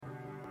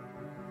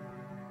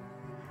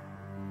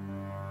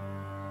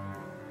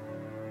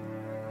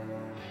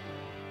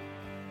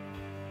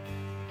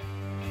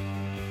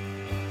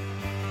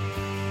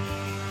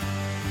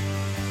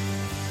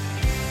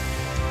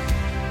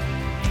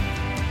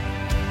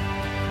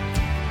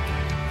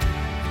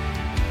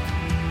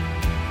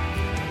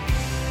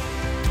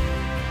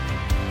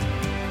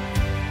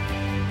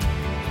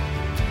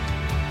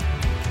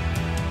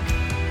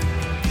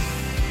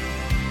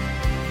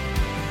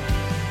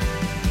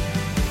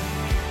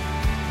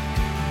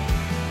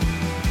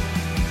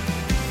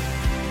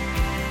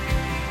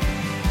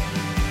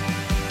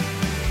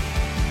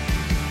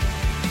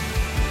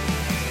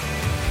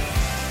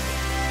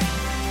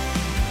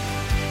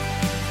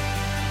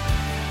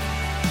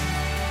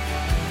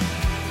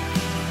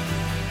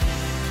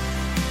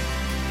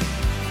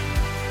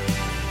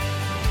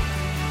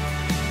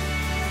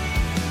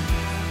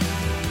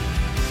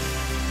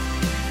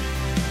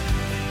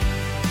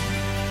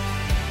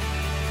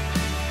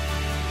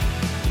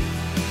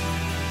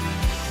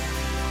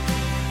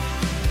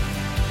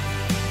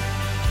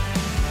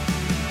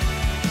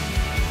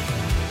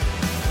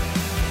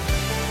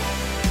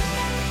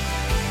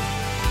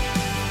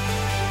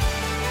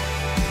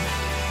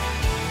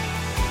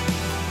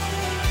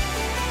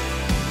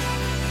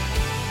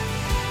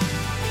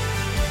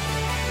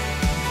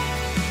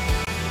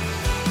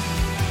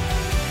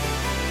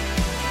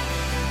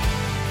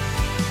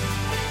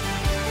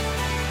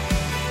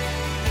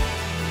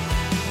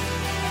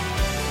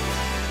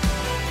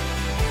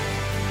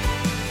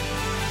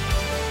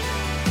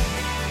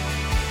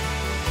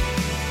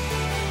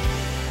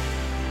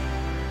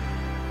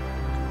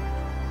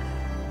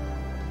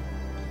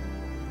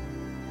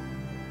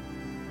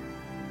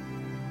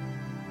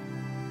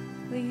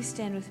Please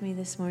stand with me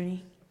this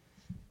morning.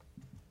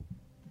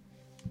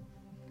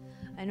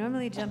 I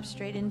normally jump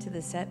straight into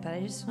the set, but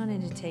I just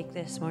wanted to take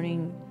this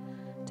morning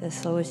to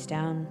slow us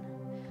down.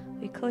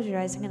 Will you close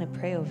your eyes? I'm going to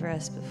pray over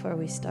us before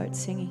we start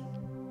singing.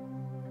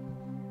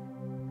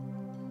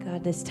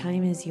 God, this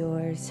time is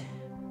yours.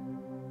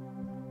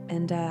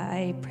 And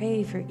I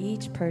pray for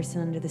each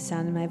person under the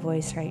sound of my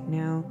voice right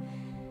now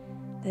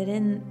that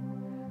in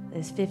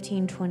this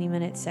 15,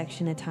 20-minute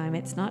section of time,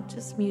 it's not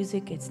just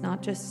music, it's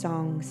not just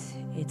songs.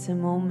 It's a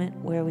moment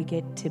where we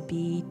get to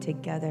be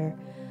together,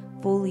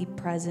 fully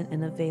present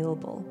and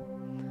available.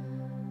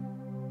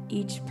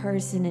 Each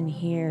person in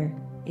here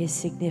is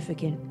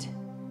significant.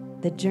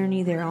 The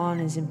journey they're on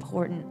is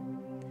important.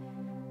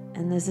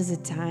 And this is a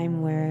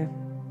time where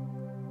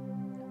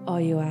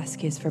all you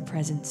ask is for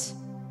presence.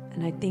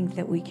 And I think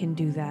that we can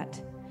do that.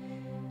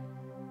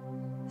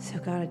 So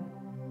God,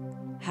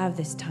 have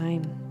this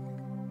time,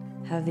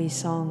 have these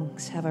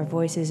songs, have our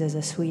voices as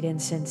a sweet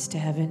incense to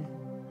heaven.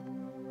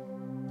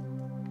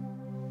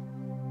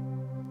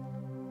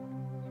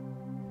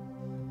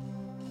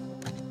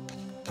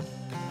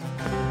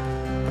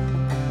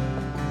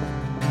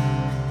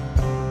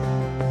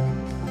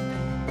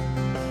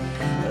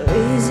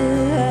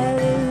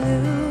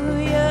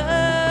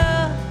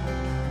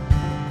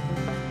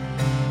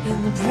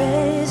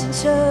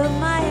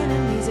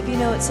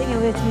 Sing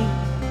it with me.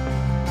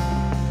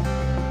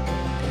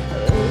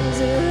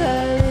 Raise a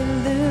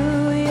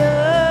hallelujah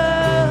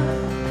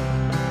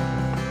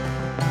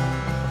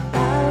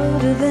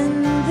louder than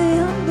the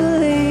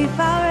unbelief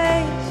I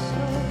raise.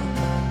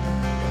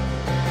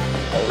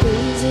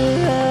 Raise a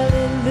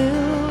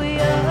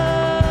hallelujah.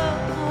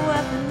 A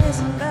weapon is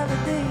a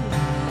melody.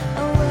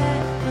 A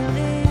weapon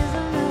is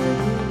a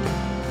melody.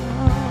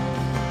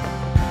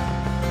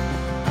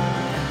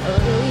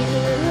 Raise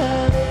a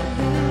hallelujah.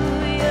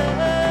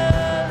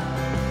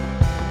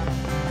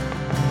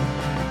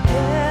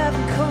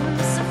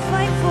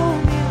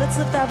 Let's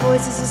lift our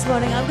voices this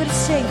morning. I'm gonna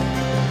sing.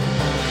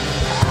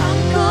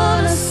 I'm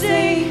gonna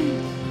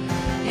sing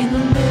in the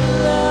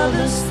middle of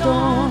the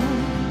storm.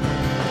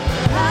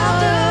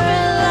 Louder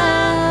and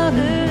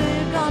louder,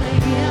 you're gonna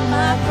hear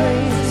my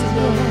praises,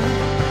 Lord.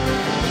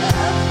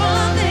 Up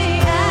from the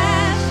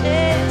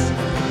ashes,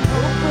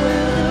 hope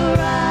will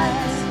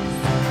arise.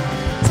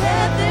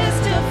 Death is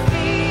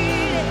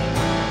defeated,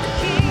 the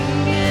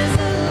King is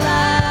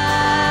alive.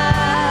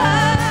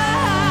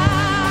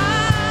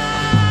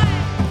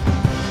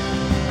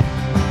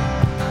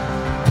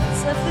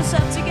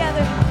 Up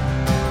together.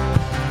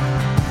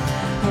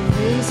 I'll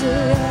raise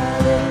her.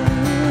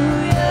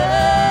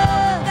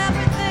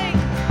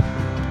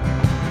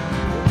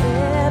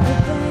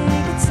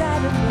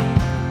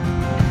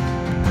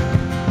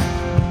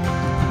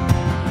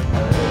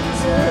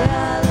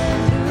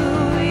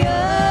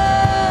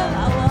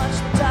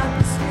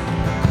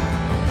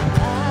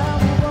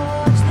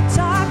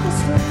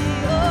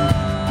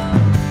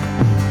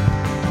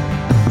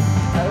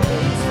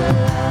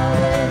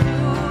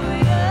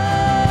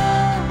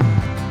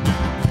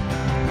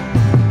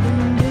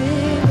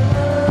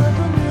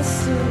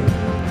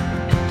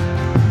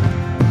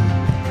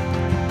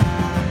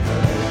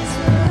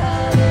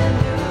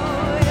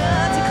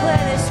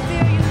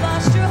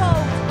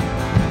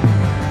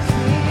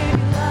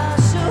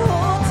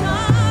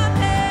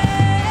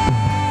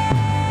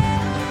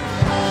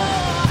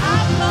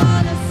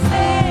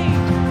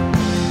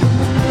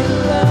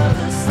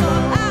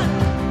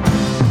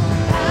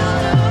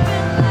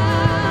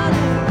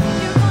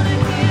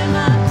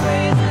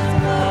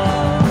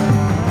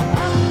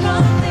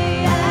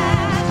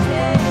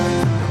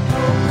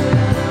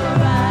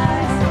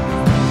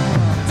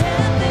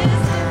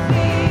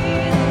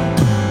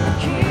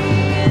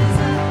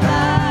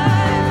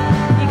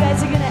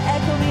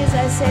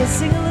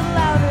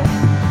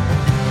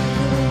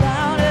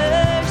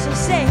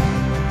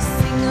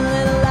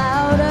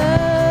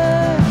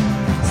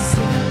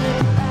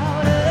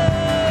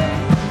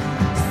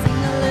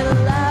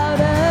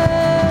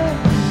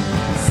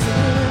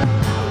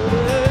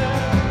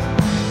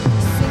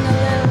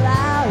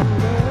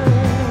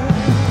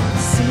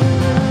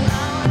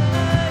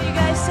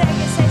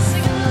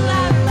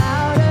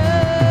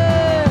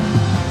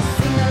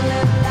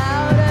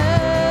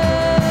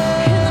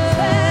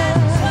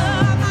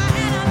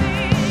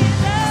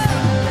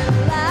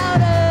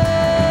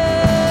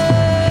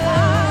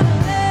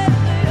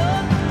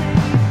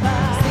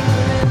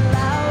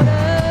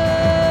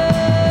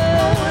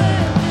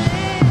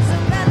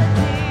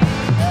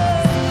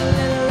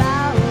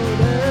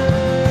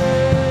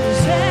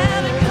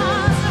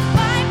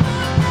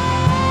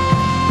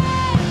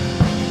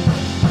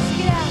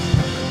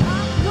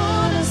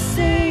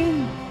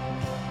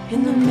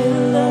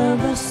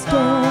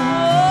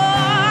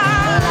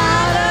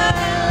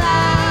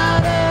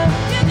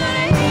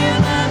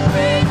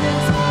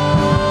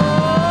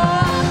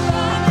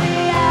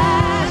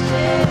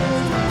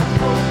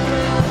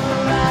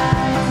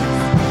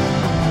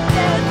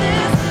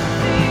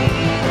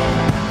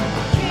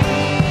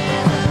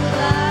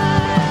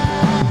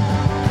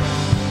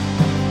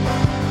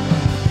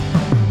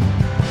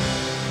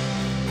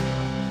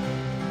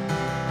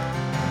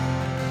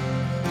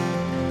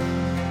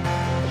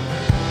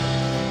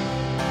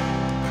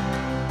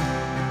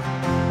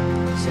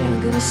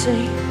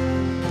 sing.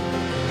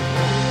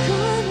 I'm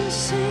gonna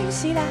sing,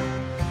 see that?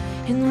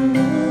 In the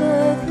middle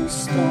of the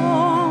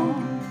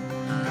storm,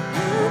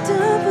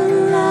 louder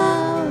and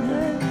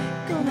louder,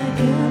 gonna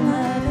hear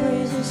my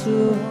praises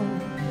roar.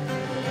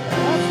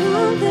 Up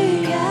from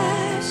the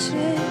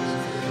ashes,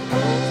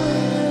 hope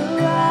will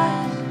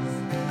rise.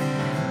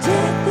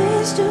 Death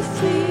is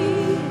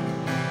defeated,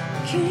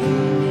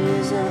 King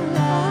is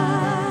alive.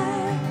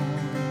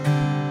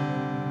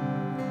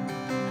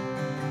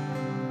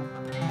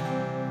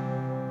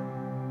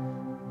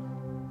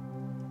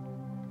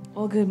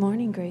 Well, good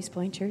morning, Grace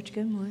Point Church.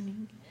 Good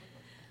morning.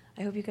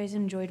 I hope you guys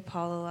enjoyed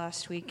Paula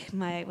last week.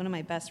 One of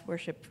my best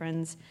worship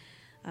friends.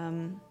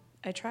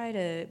 I try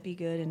to be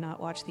good and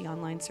not watch the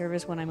online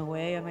service when I'm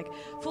away. I'm like,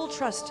 full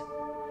trust.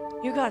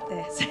 You got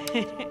this.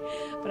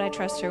 But I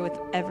trust her with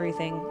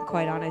everything,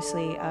 quite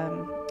honestly.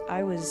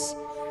 I was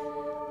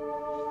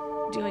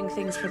doing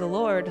things for the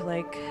Lord,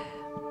 like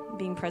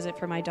being present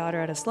for my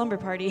daughter at a slumber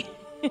party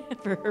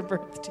for her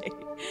birthday.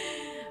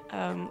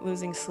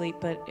 Losing sleep,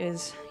 but it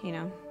was,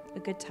 a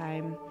good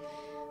time.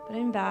 But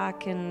I'm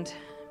back, and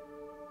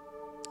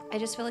I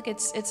just feel like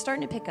it's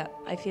starting to pick up.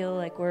 I feel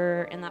like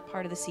we're in that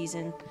part of the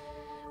season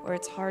where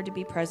it's hard to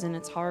be present.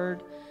 It's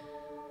hard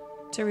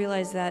to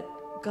realize that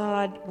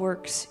God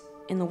works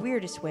in the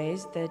weirdest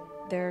ways, that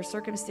there are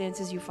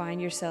circumstances you find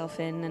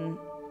yourself in, and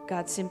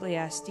God simply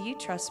asks, do you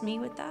trust me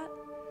with that?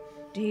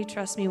 Do you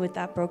trust me with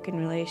that broken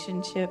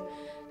relationship?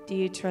 Do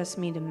you trust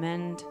me to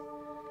mend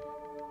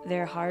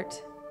their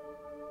heart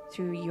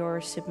through your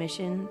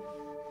submission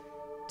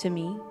to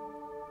me?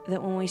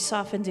 That when we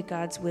soften to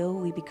God's will,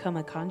 we become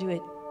a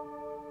conduit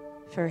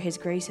for His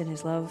grace and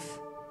His love.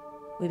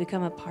 We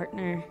become a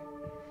partner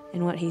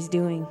in what He's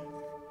doing.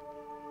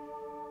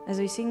 As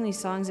we sing these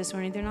songs this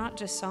morning, they're not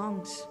just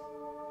songs.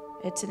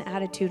 It's an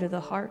attitude of the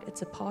heart.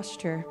 It's a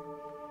posture.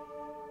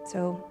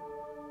 So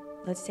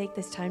let's take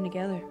this time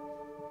together.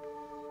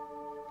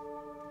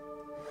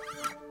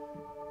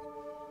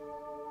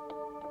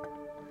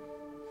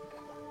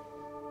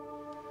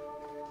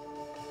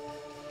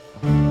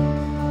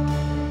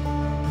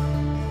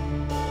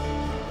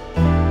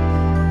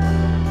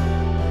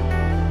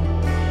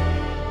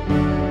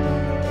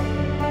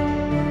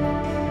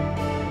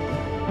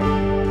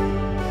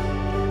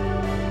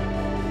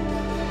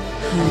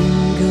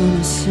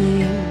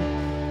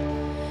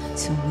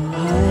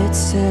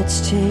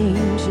 That's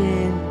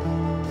changing.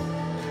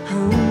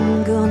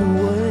 I'm gonna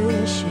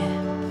worship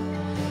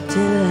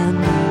till I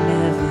mean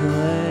every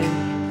word.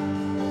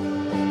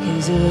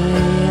 Here's the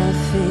way I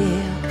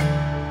feel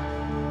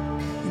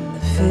and the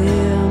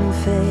fear I'm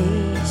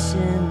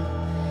facing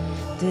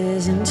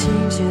doesn't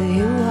change who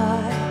you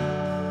are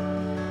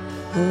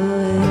or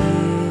what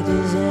you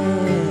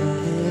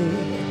deserve.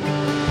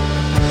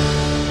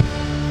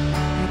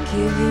 I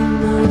give you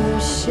my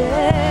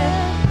worship,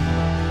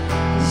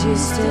 you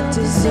still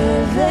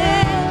deserve it.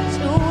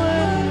 You're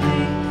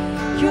worthy,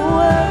 you're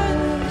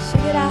worthy.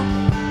 Sing it out.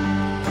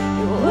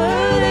 You're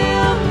worthy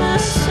of my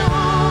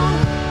song.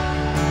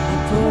 I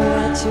pour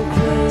out your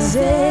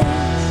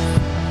praises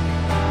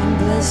and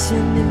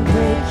blessing and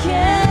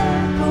breaking.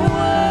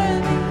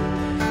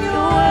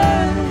 You're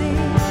worthy,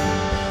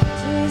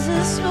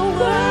 Jesus. You're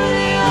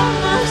worthy of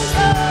my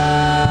song.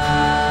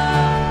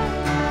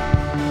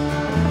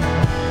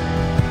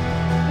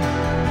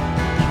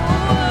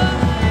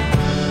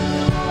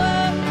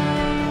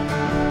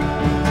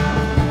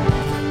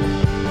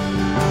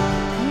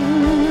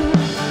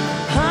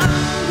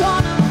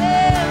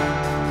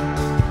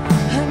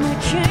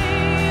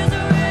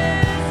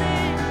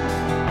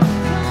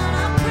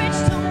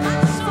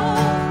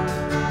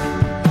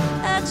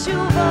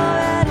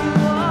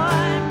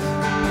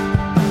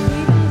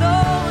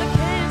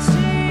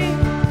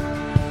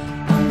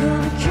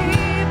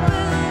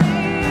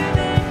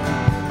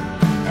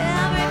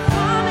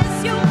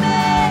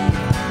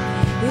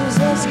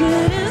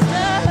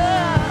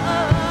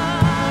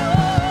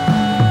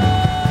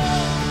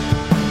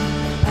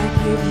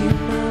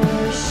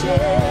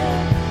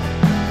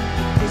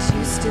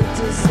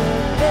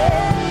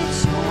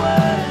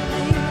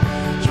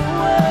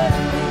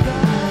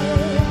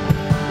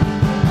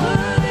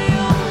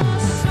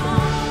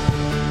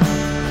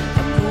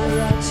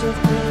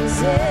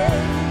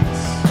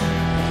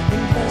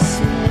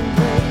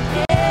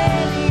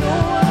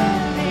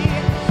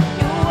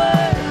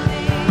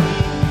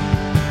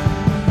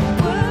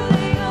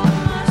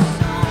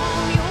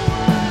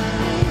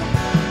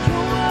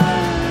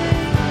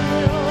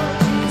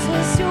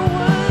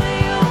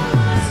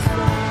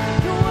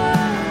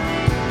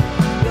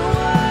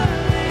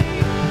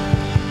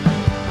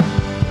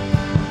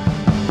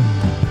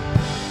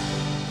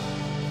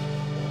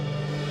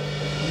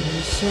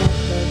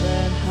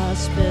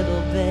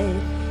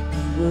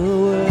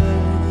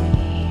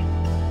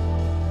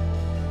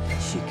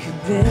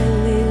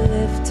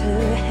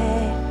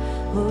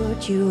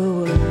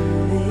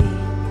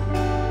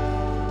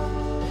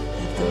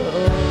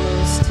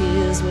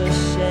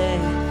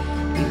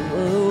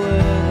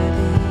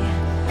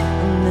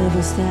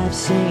 Stop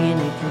singing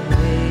your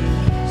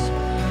praise.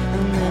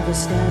 I'll never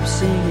never stop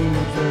singing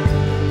your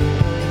praise.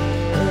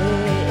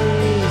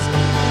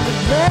 The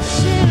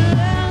blessing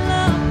and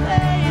the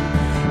pain,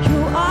 you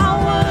are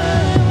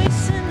worthy. We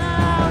sing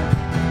out.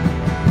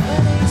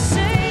 When they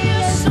say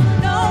yes or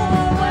no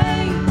way,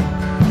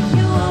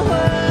 you are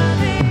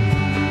worthy.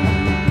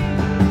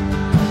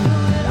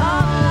 Through it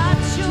all, I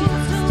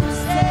choose to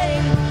say,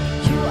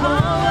 you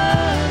are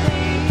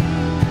worthy.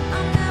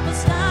 I'll never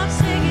stop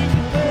singing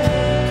your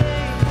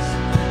praise.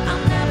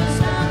 I'll never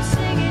stop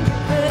singing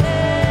your praise.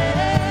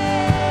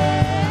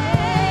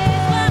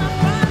 When I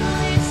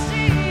finally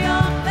see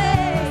your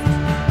face,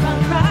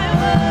 I'll cry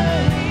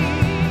worthy.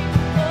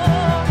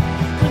 Oh,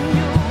 when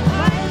you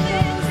wipe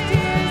these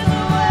tears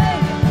away,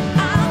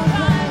 I'll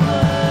cry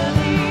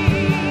worthy.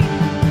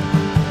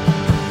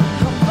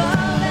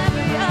 Above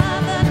every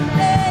other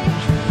name,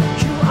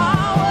 you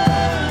are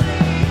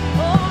worthy.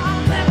 Oh,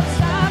 I'll never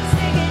stop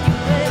singing your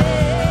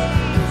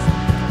praise.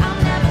 I'll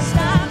never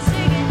stop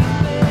singing your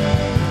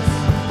praise.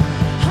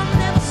 I'll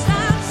never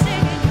stop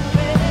singing your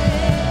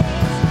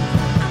praise.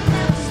 I'll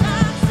never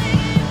stop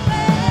singing your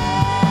praise.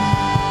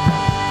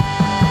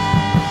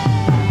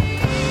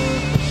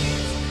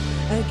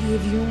 I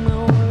give you my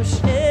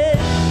worship,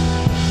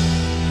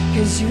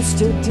 'cause you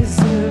still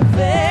deserve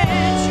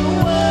it. You're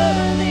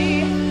worthy,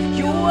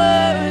 you're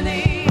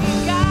worthy,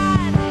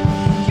 God.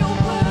 You're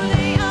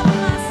worthy of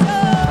my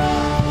soul.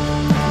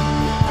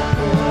 I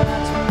pour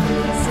out your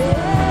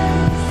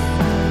praises,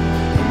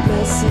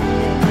 blessing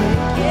and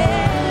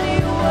again.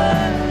 You're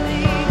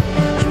worthy,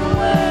 you're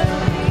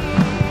worthy,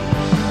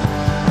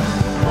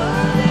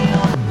 worthy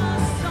of my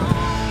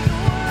song.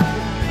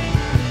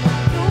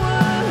 You're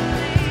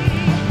worthy,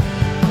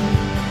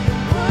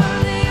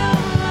 worthy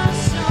of my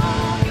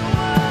song. You're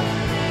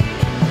worthy,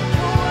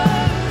 you're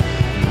worthy,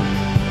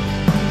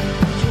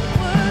 you're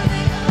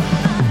worthy of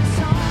my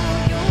song.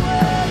 You're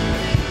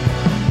worthy,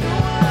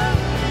 you're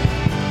worthy.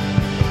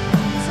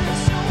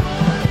 Jesus, you're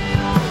worthy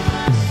of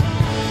my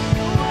song.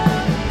 You're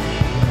worthy,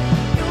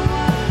 you're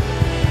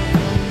worthy.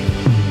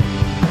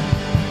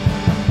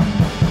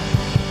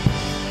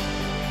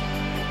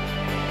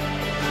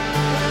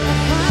 When I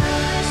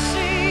finally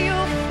see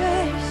your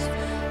face,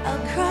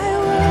 I'll cry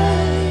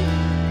worthy.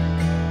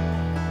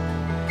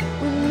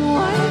 When you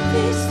wipe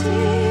these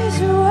tears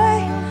away,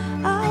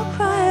 I'll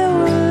cry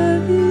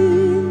worthy.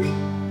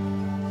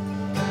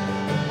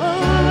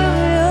 Oh,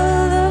 every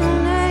other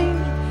name,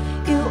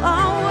 you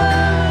are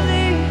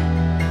worthy.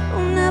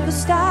 I'll never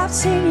stop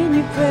singing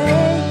your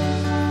praise.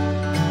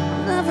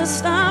 I'll never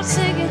stop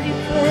singing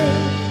your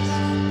praise.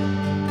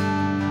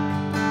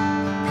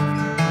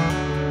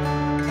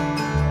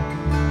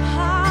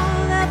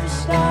 I'll never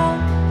stop.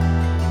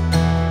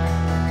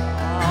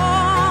 Oh,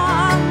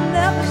 I'll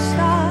never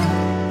stop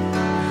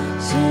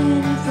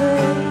singing your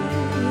praise.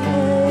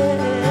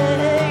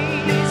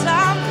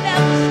 I'll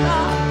never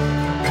stop.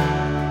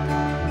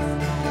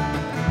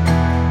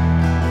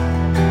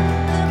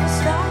 Never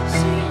stop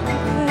singing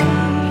your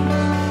praise.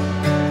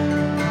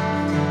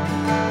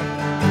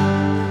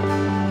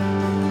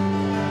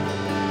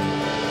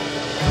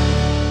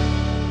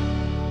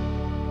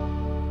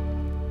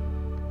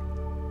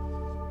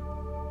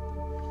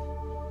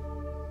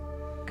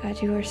 God,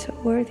 you are so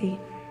worthy.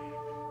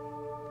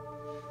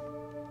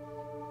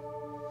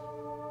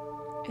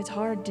 It's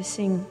hard to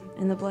sing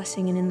in the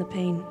blessing and in the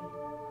pain,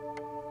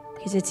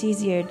 because it's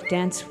easier to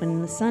dance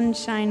when the sun's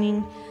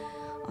shining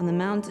on the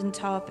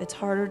mountaintop. It's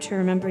harder to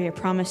remember your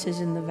promises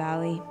in the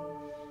valley.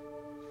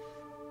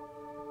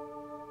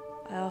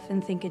 I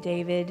often think of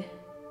David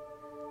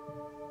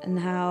and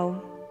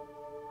how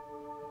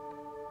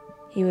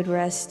he would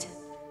rest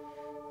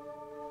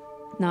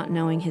not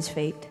knowing his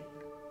fate,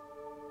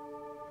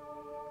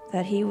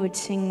 that he would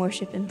sing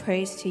worship and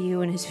praise to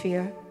you in his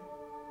fear,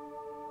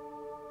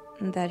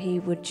 and that he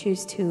would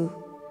choose to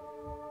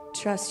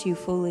trust you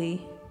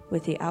fully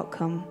with the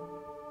outcome.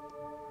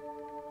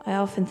 I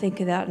often think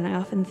of that, and I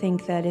often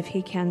think that if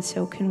he can,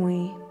 so can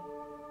we.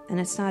 And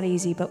it's not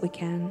easy, but we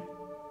can.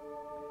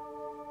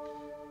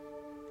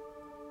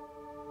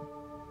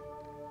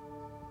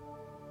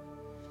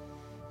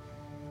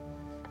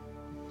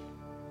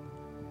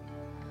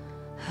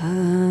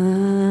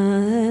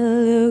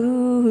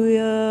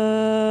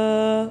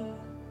 Hallelujah.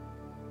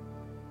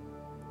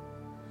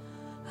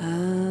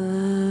 Hallelujah.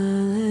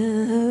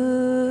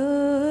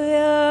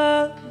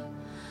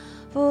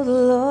 For the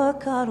Lord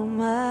God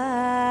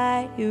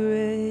Almighty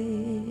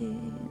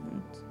reigns.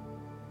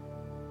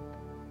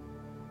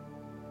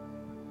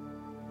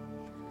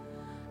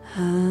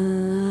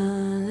 Hallelujah.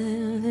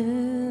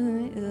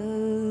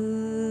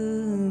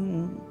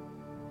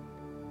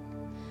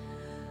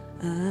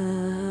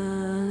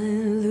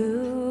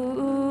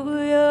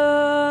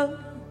 Hallelujah.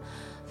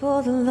 For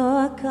the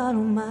Lord God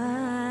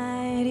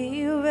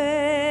Almighty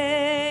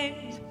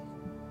reigns.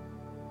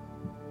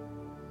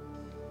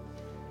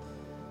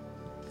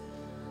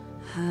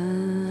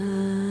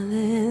 Hallelujah.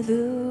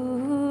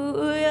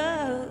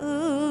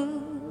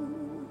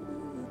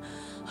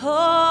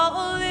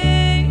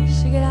 Holy,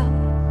 sing it out.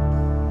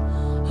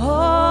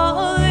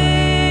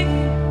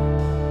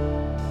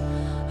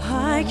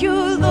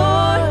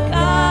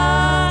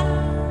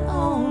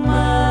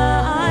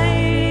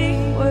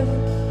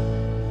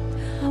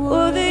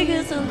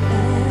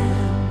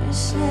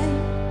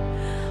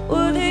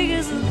 Worthy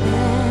is the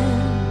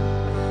Lamb.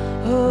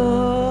 Holy,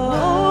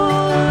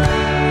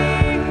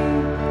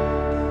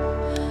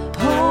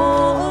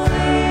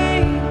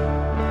 holy,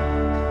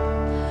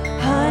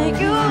 are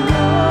you,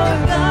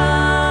 Lord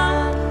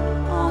God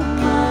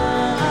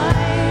Almighty.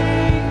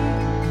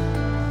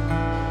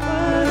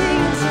 Worthy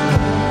is the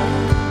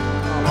Lamb.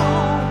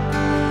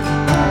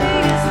 Worthy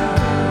is the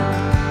Lamb.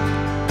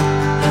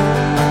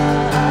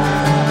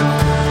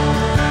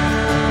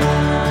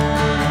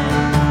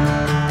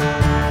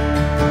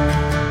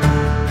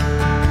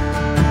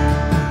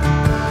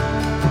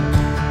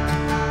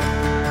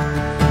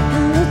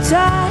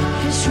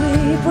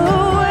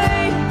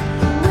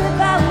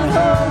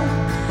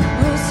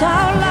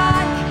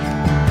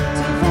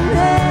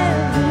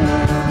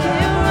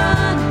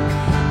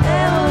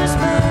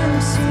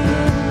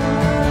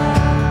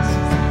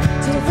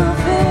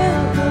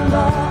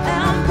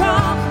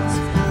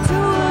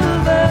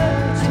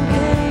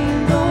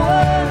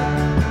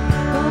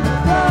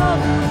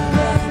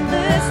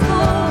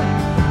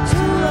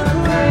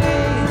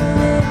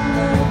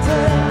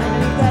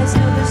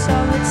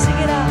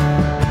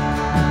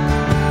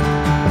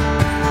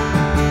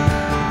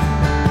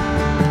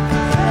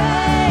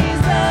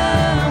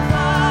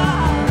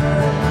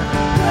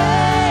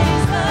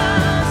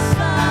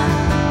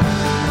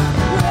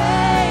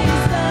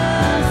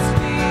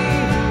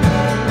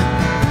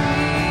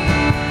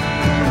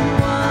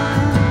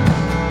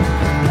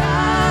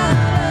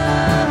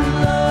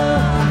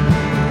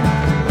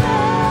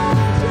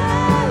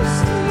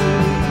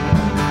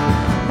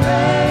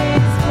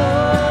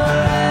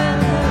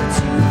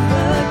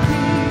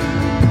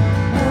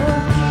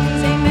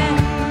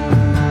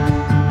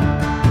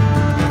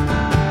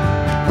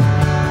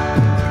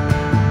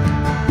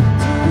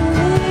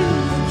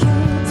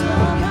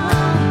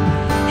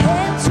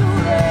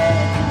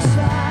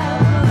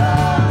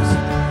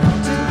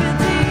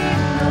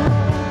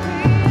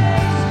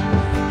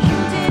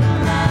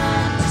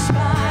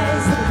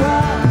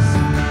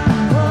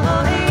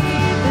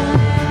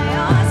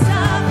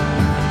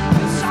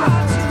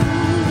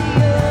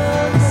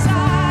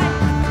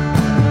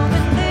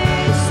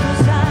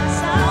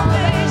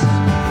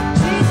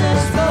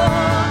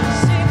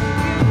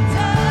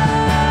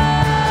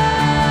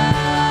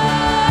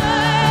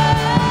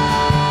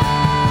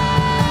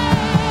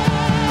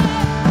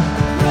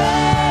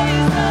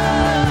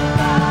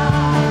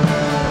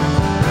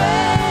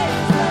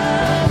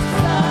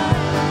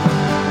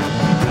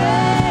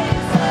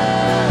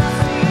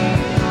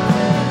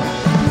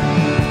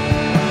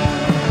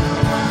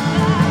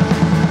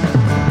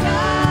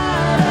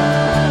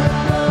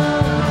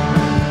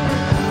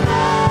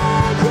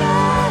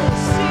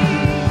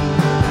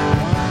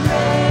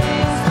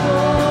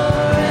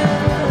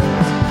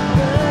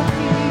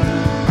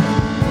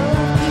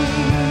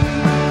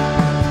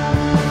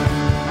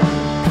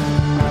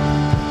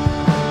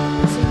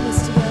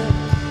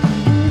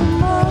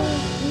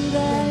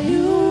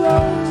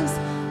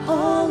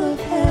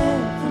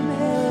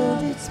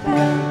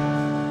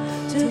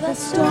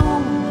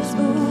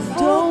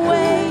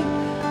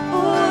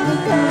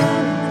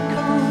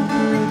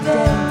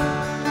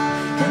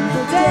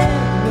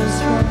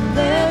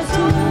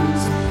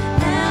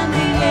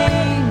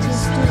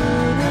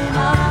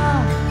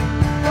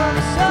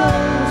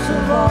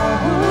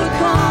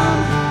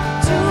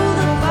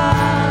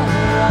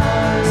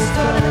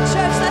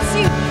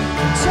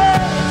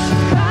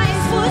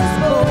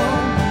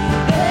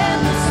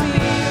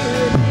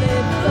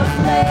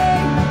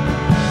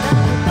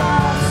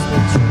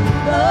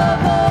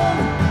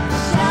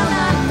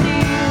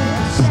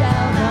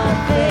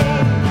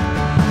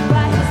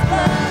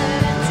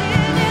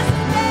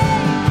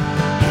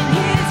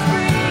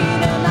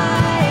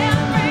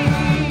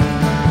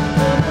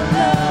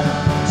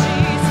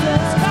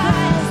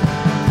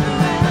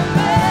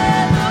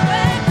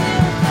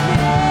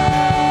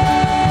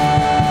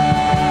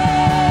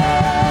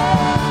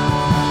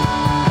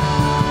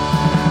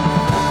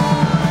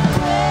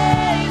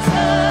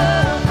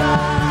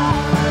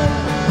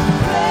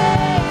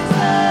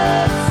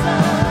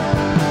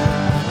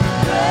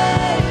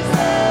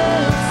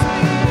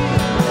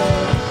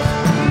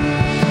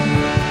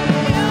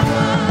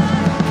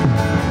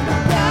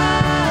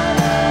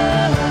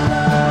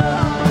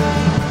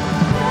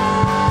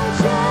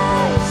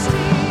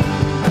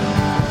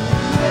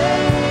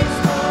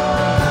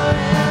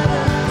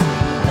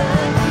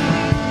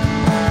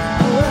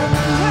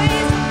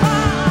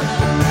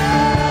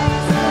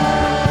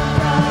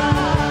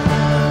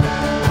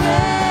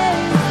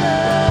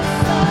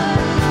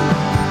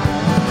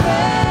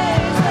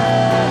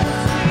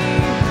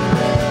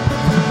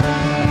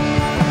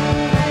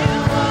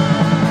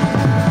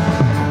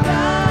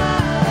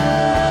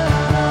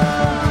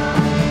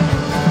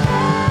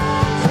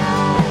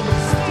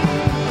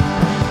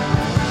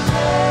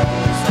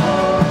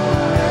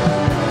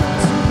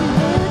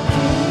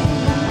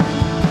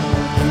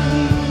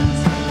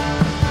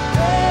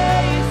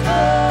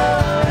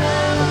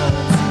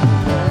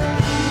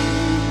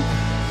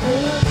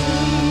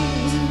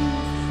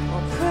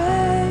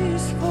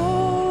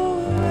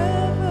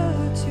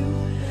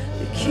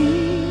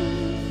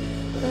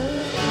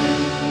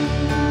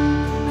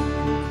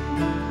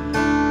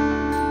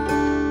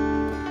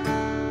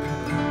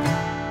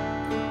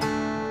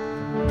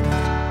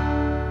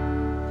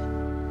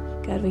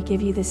 we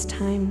give you this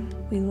time.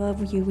 We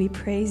love you, we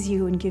praise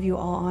you, and give you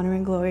all honor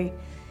and glory.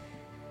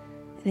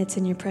 And it's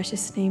in your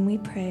precious name we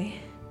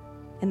pray.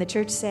 And the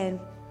church said,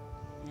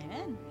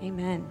 Amen.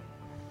 Amen.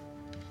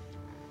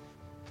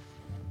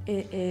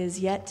 It is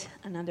yet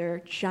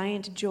another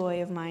giant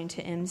joy of mine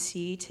to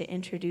MC, to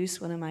introduce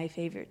one of my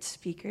favorite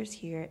speakers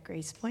here at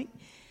Grace Point.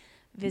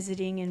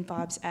 Visiting in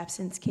Bob's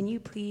absence, can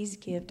you please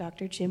give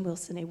Dr. Jim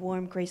Wilson a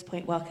warm Grace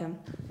Point welcome?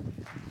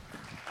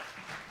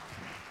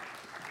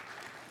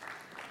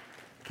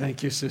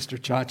 Thank you, Sister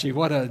Chachi.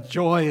 What a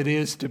joy it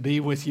is to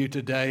be with you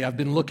today. I've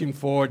been looking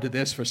forward to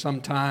this for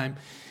some time.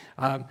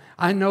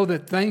 I know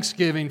that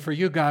Thanksgiving for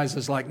you guys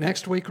is like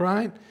next week,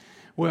 right?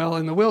 Well,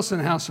 in the Wilson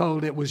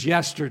household, it was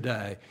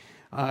yesterday.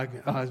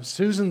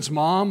 Susan's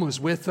mom was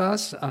with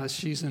us.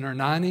 She's in her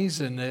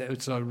 90s, and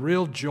it's a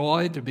real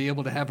joy to be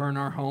able to have her in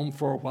our home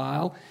for a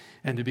while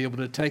and to be able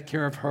to take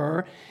care of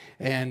her.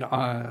 And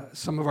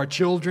some of our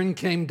children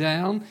came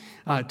down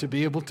to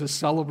be able to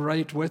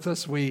celebrate with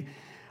us.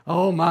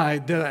 Oh my,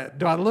 do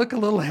I look a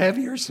little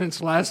heavier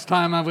since last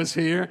time I was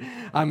here?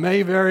 I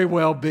may very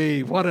well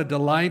be. What a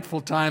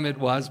delightful time it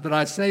was. But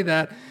I say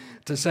that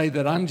to say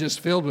that I'm just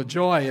filled with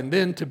joy. And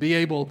then to be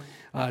able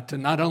to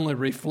not only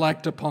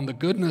reflect upon the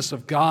goodness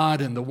of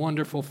God and the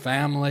wonderful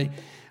family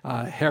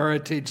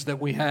heritage that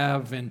we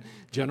have in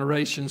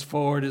generations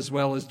forward as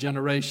well as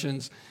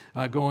generations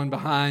going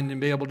behind,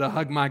 and be able to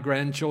hug my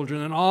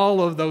grandchildren and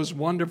all of those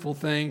wonderful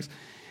things.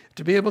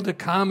 To be able to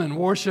come and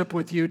worship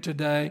with you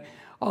today,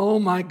 oh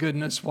my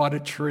goodness, what a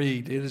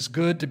treat. It is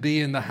good to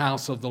be in the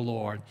house of the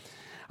Lord.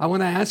 I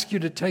want to ask you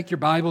to take your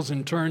Bibles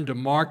and turn to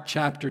Mark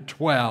chapter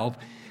 12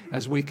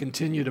 as we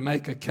continue to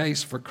make a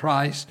case for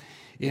Christ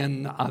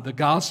in the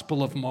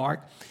Gospel of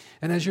Mark.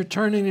 And as you're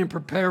turning and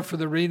prepare for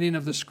the reading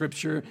of the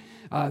Scripture,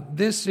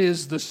 this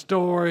is the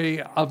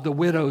story of the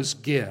widow's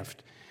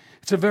gift.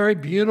 It's a very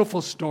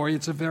beautiful story.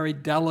 It's a very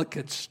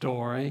delicate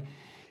story.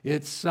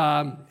 It's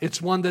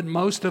one that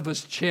most of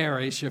us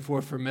cherish if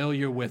we're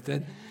familiar with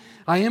it.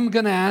 I am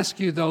going to ask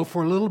you, though,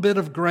 for a little bit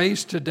of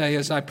grace today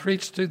as I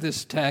preach through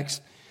this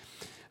text,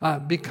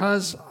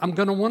 because I'm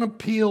going to want to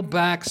peel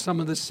back some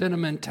of the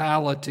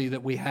sentimentality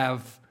that we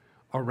have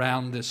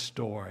around this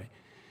story.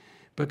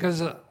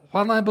 Because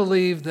while I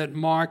believe that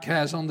Mark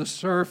has on the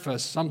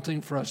surface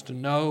something for us to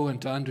know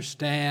and to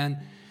understand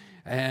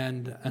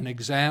and an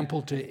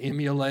example to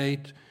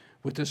emulate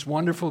with this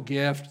wonderful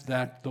gift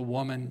that the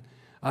woman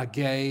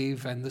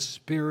gave and the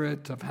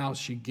spirit of how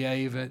she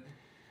gave it,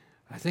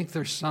 I think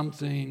there's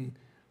something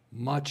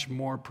much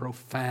more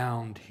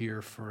profound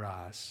here for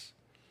us.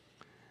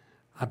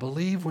 I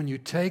believe when you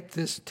take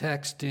this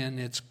text in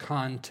its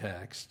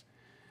context,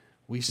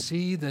 we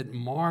see that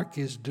Mark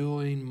is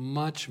doing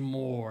much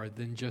more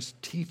than just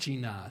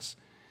teaching us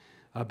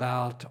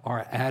about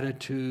our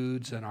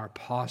attitudes and our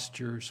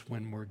postures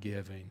when we're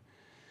giving.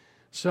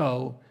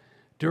 So,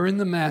 during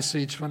the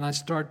message, when I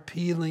start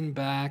peeling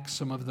back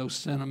some of those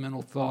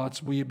sentimental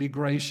thoughts, will you be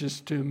gracious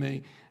to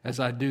me as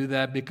I do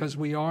that? Because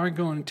we are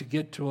going to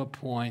get to a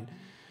point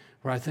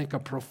where I think a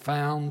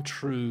profound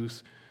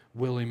truth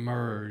will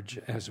emerge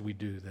as we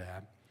do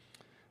that.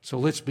 So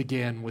let's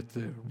begin with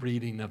the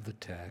reading of the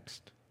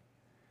text.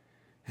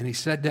 And he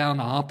sat down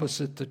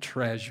opposite the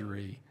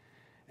treasury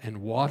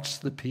and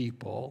watched the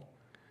people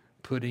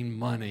putting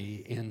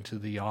money into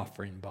the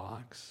offering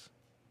box.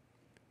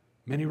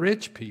 Many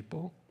rich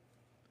people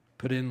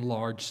put in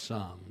large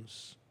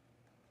sums,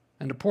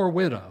 and a poor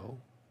widow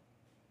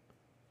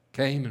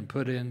came and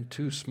put in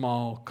 2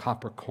 small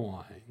copper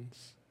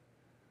coins,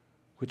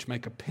 which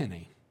make a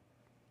penny.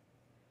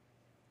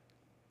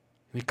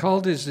 And he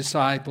called his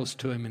disciples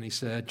to him and he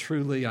said,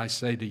 "Truly I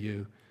say to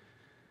you,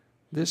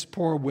 this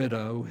poor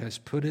widow has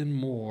put in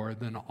more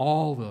than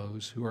all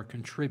those who are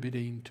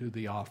contributing to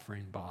the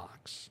offering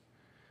box.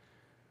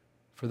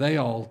 For they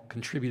all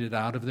contributed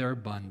out of their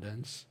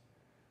abundance,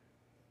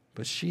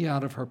 but she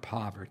out of her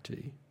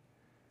poverty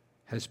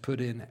has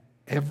put in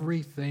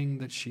everything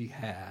that she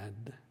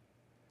had,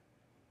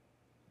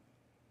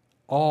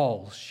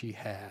 all she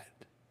had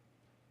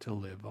to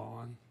live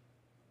on."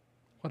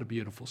 What a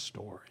beautiful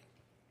story.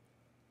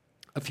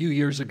 A few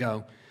years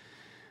ago,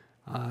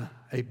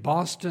 a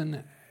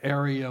Boston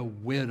area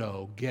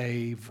widow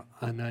gave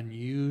an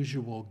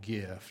unusual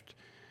gift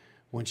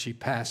when she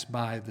passed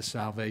by the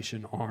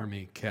Salvation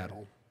Army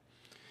kettle.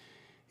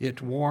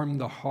 It warmed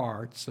the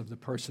hearts of the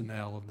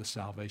personnel of the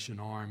Salvation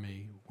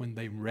Army when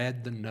they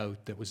read the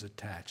note that was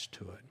attached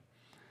to it.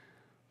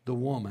 The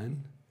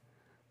woman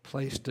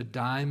placed a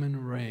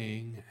diamond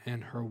ring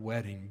and her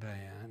wedding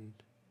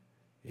band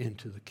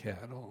into the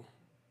kettle.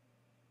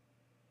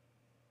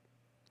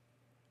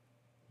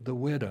 The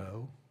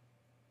widow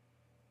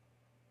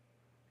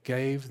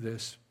gave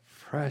this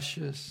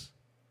precious,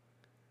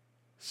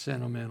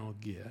 sentimental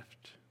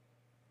gift.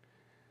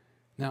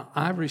 Now,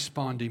 I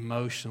respond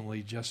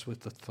emotionally just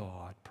with the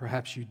thought.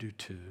 Perhaps you do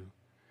too.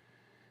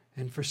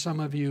 And for some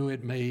of you,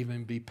 it may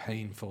even be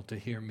painful to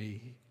hear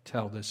me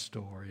tell this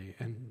story.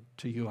 And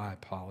to you, I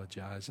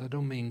apologize. I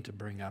don't mean to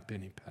bring up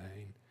any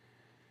pain.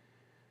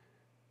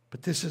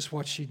 But this is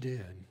what she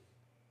did.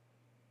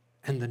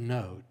 And the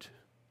note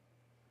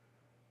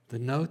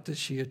that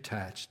she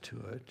attached to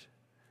it,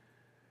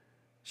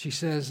 she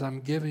says,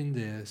 I'm giving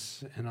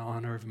this in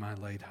honor of my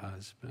late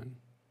husband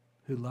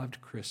who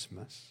loved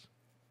Christmas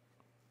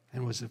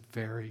and was a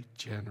very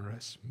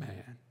generous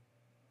man.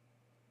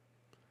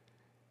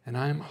 And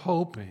I'm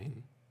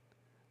hoping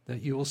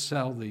that you will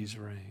sell these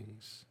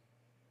rings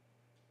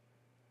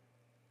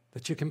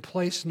that you can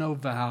place no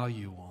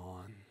value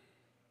on,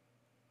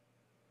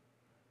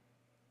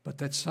 but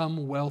that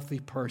some wealthy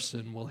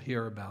person will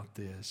hear about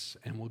this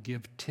and will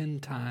give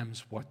 10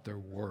 times what they're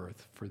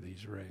worth for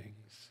these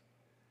rings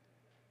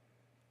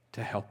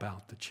to help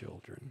out the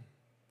children.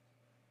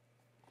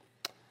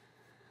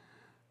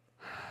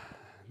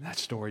 That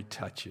story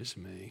touches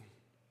me.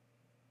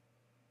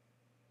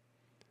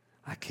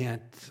 I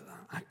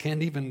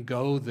can't even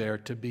go there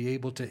to be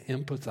able to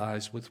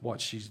empathize with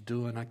what she's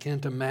doing. I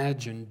can't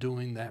imagine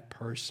doing that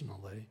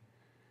personally.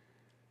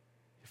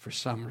 If for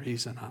some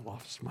reason I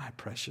lost my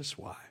precious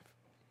wife.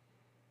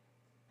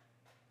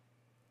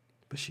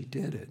 But she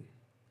did it.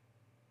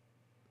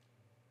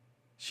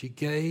 She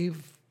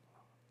gave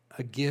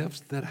a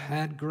gift that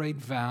had great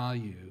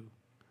value,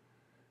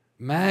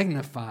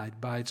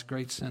 magnified by its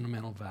great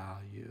sentimental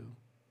value,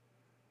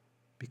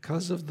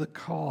 because of the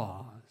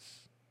cause,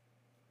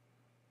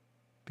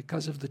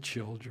 because of the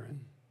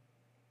children,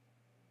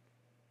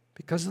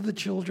 because of the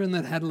children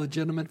that had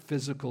legitimate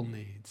physical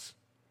needs,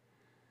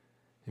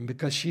 and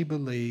because she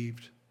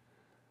believed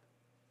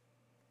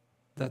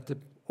that the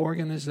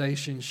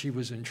organization she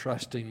was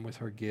entrusting with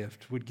her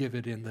gift would give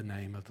it in the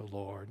name of the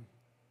Lord.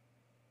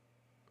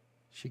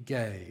 She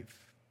gave.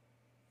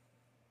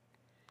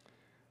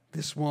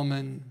 This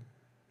woman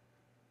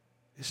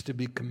is to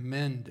be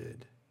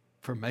commended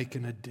for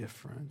making a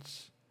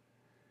difference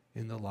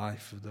in the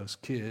life of those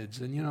kids.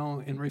 And you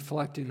know, in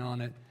reflecting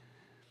on it,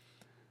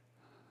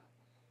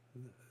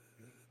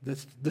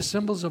 the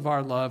symbols of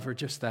our love are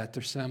just that,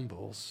 they're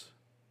symbols.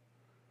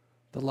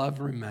 The love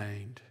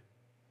remained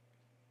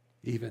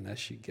even as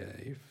she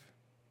gave.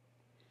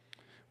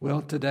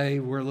 Well, today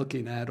we're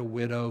looking at a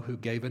widow who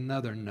gave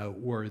another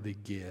noteworthy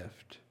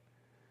gift.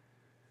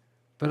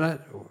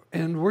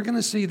 And we're going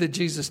to see that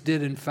Jesus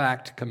did in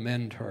fact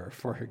commend her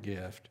for her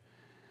gift.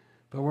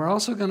 But we're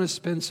also going to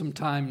spend some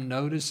time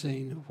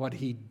noticing what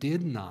he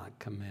did not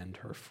commend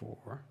her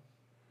for.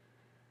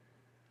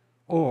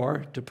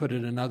 Or, to put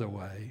it another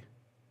way,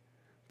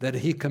 that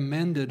he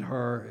commended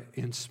her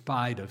in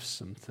spite of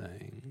some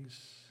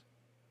things.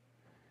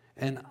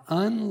 And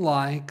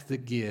unlike the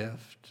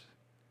gift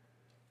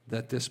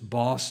that this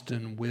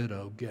Boston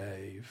widow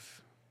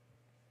gave,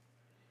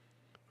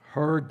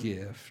 her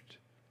gift,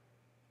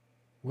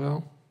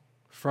 well,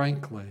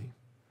 frankly,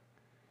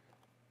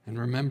 and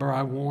remember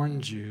I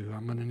warned you,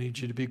 I'm going to need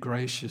you to be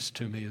gracious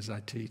to me as I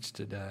teach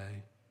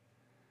today.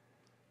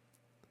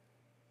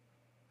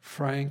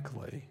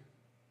 Frankly,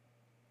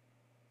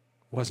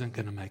 wasn't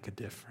going to make a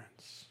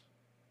difference.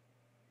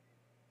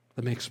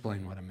 Let me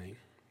explain what I mean.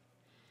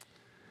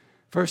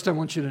 First, I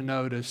want you to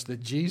notice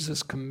that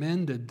Jesus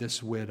commended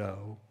this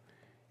widow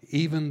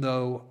even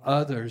though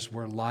others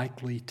were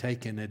likely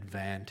taking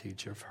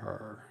advantage of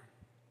her.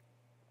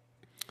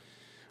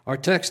 Our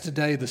text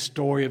today, the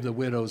story of the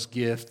widow's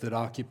gift that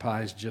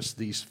occupies just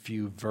these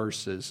few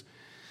verses,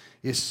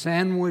 is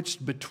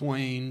sandwiched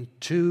between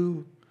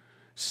two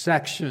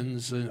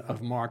sections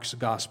of Mark's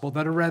gospel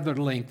that are rather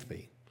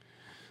lengthy.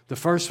 The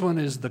first one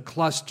is the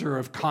cluster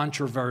of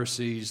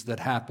controversies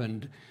that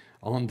happened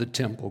on the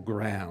temple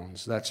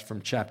grounds. That's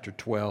from chapter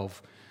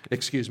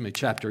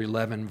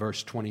 11,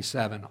 verse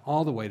 27,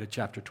 all the way to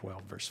chapter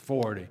 12, verse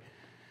 40.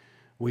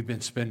 We've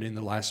been spending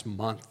the last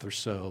month or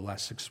so,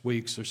 last 6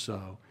 weeks or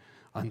so,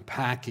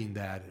 unpacking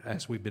that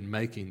as we've been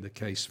making the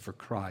case for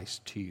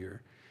Christ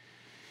here.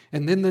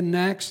 And then the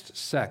next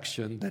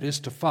section that is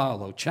to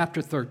follow,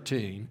 chapter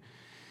 13,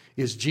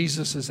 is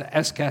Jesus'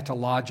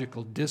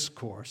 eschatological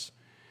discourse.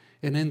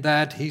 And in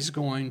that, he's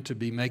going to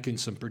be making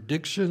some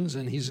predictions,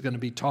 and he's going to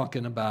be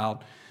talking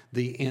about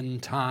the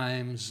end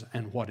times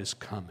and what is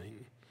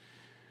coming.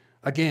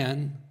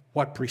 Again,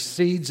 what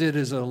precedes it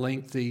is a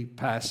lengthy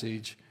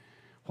passage.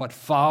 What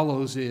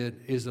follows it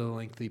is a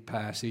lengthy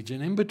passage.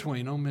 And in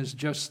between them is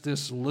just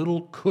this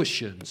little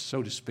cushion,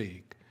 so to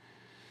speak.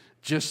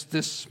 Just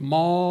this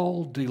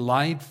small,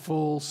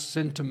 delightful,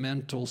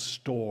 sentimental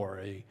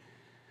story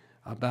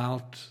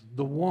about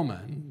the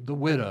woman, the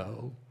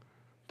widow,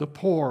 the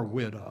poor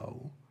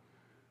widow,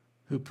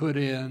 who put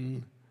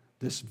in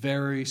this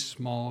very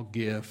small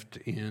gift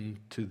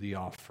into the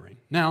offering.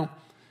 Now,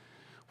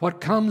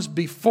 what comes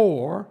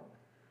before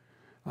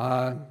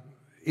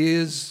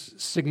is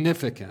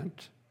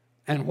significant,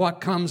 and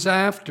what comes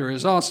after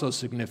is also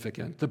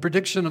significant. The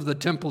prediction of the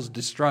temple's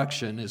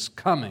destruction is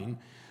coming.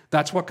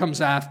 That's what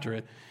comes after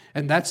it,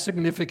 and that's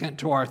significant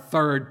to our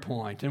third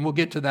point, and we'll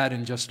get to that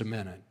in just a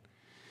minute.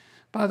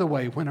 By the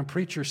way, when a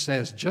preacher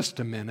says just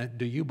a minute,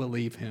 do you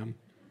believe him?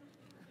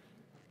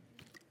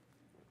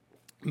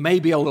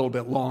 Maybe a little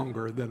bit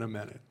longer than a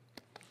minute.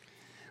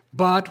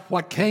 But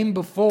what came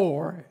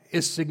before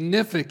is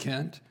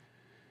significant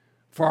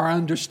for our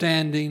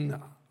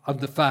understanding of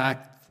the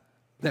fact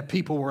that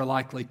people were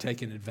likely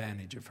taking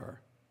advantage of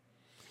her.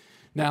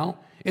 Now,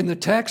 in the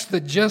text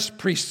that just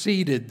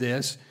preceded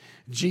this,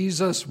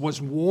 Jesus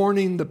was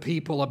warning the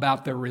people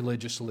about their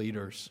religious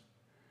leaders.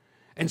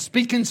 And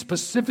speaking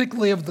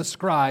specifically of the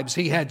scribes,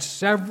 he had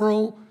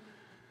several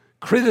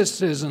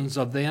criticisms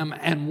of them,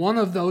 and one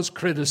of those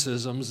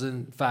criticisms,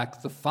 in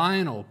fact, the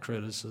final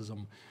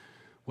criticism,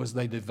 was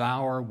they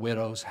devour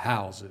widows'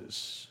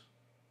 houses.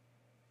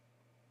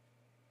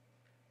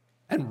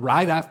 And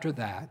right after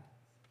that,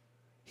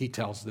 he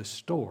tells this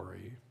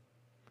story.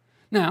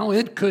 Now,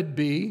 it could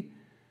be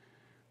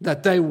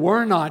that they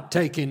were not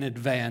taking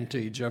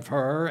advantage of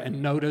her,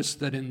 and notice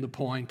that in the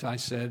point I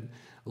said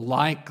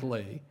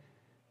likely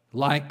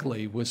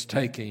was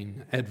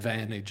taking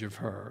advantage of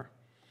her.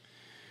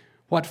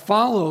 What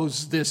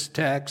follows this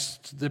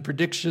text, the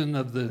prediction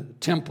of the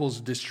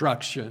temple's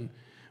destruction,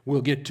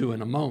 we'll get to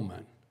in a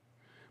moment.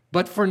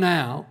 But for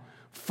now,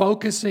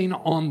 focusing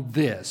on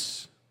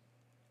this,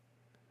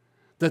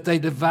 that they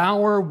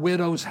devour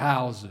widows'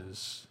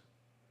 houses,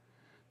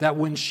 that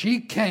when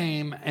she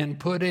came and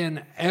put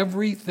in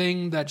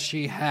everything that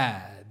she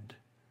had,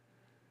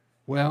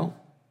 well,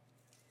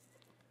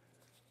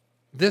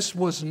 this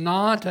was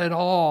not at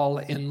all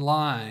in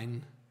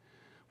line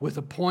with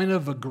a point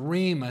of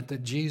agreement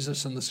that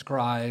Jesus and the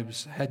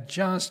scribes had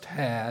just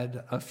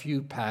had a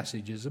few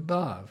passages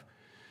above.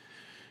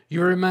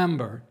 You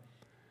remember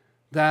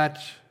that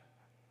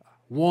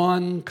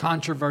one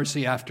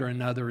controversy after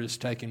another is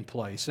taking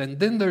place. And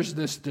then there's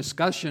this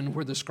discussion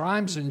where the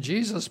scribes and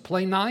Jesus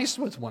play nice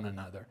with one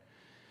another.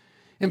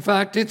 In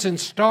fact, it's in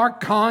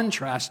stark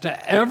contrast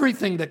to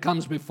everything that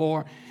comes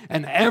before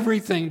and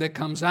everything that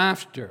comes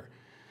after.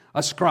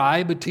 A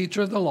scribe, a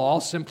teacher of the law,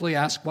 simply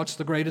asks, what's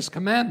the greatest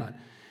commandment?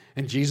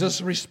 And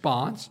Jesus'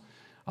 response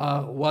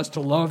was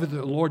to love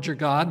the Lord your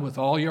God with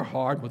all your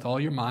heart, with all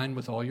your mind,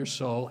 with all your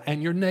soul,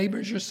 and your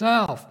neighbors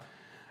yourself.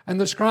 And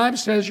the scribe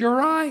says, you're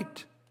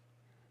right.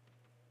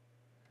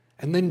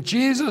 And then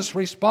Jesus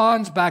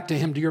responds back to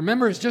him. Do you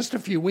remember? It's just a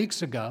few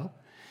weeks ago.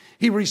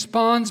 He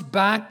responds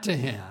back to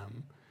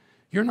him,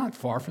 you're not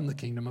far from the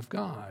kingdom of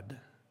God.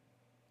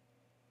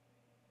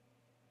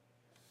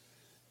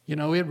 You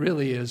know, it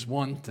really is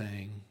one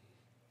thing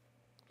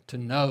to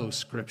know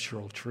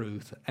scriptural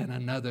truth and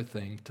another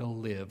thing to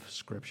live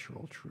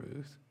scriptural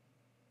truth.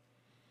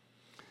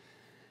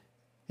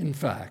 In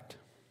fact,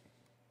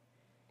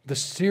 the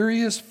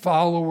serious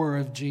follower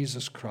of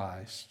Jesus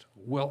Christ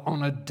will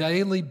on a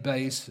daily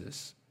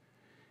basis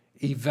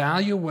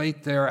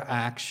evaluate their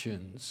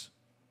actions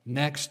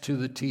next to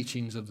the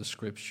teachings of the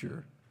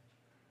Scripture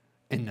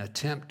and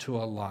attempt to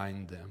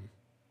align them.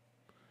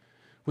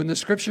 When the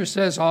Scripture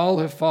says all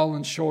have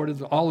fallen short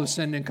of, all have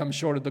sinned and come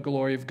short of the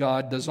glory of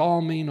God, does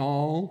all mean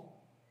all?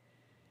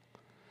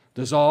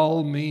 Does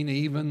all mean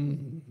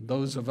even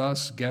those of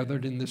us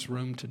gathered in this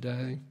room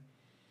today?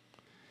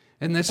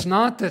 And it's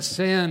not that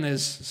sin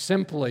is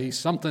simply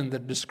something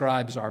that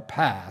describes our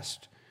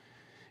past.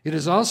 It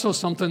is also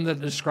something that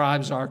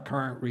describes our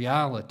current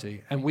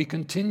reality, and we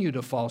continue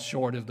to fall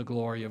short of the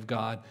glory of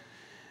God.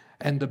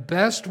 And the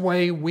best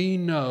way we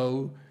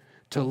know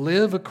to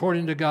live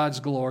according to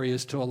God's glory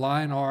is to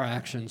align our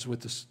actions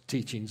with the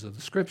teachings of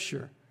the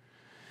Scripture.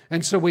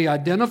 And so we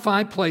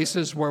identify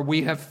places where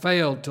we have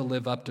failed to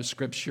live up to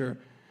Scripture,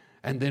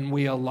 and then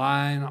we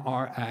align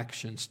our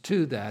actions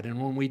to that.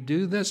 And when we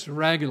do this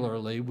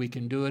regularly, we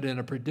can do it in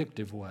a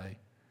predictive way.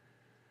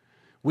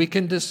 We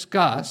can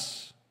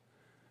discuss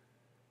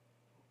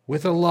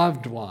with a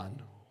loved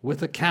one,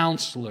 with a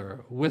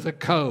counselor, with a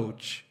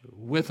coach,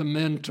 with a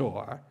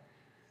mentor,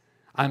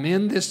 I'm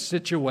in this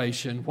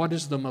situation, what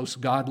is the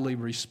most godly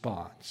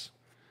response?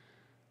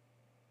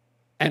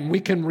 And we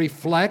can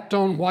reflect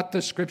on what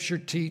the Scripture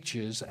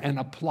teaches and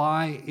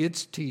apply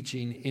its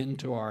teaching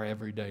into our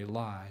everyday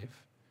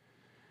life.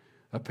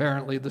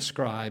 Apparently the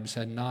scribes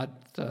had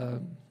not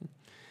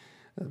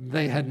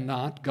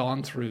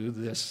gone through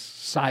this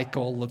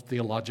cycle of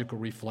theological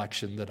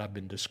reflection that I've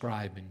been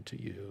describing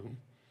to you.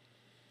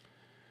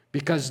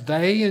 Because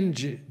they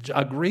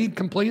agreed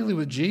completely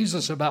with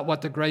Jesus about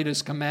what the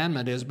greatest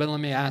commandment is. But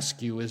let me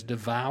ask you, is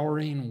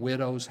devouring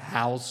widows'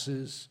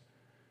 houses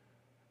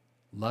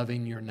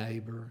loving your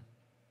neighbor?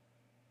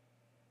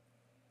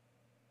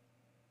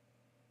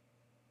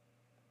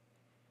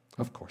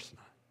 Of course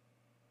not.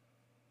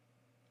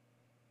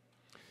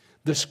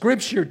 The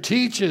Scripture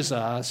teaches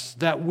us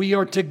that we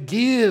are to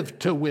give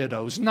to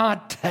widows,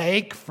 not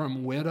take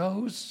from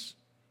widows.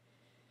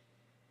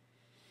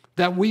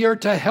 That we are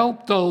to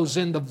help those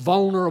in the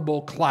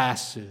vulnerable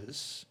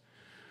classes.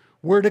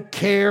 We're to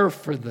care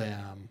for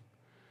them.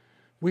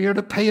 We are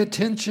to pay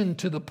attention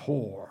to the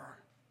poor.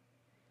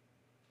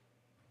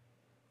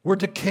 We're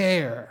to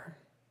care.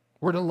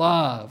 We're to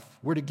love.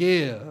 We're to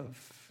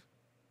give.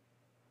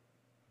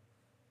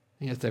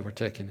 And yet they were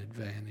taking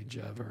advantage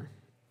of her.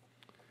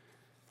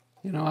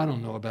 You know, I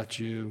don't know about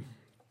you,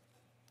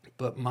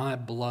 but my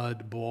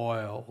blood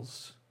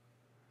boils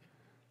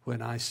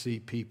when I see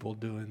people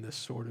doing this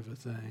sort of a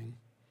thing.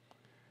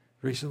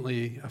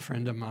 Recently, a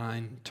friend of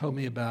mine told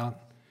me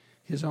about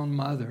his own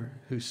mother,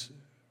 who's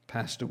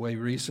passed away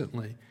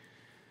recently.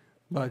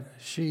 But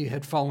she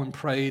had fallen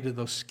prey to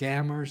those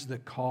scammers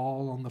that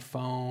call on the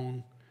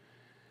phone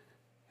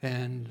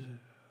and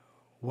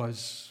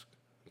was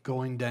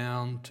going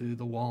down to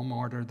the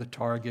Walmart or the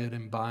Target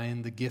and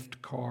buying the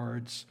gift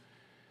cards.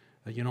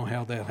 You know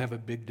how they'll have a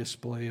big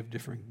display of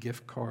different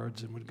gift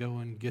cards, and would go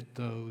and get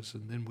those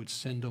and then would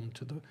send them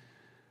to the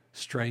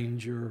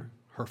stranger,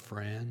 her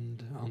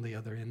friend, on the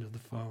other end of the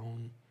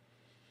phone.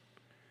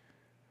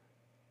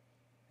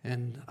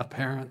 And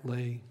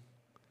apparently,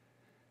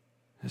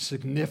 a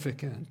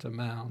significant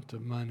amount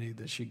of money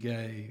that she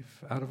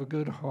gave out of a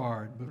good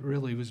heart, but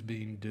really was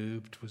being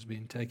duped, was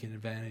being taken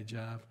advantage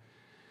of.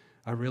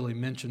 I really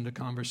mentioned a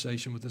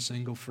conversation with a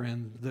single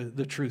friend.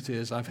 The truth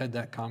is, I've had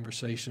that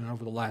conversation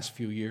over the last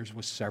few years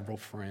with several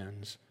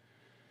friends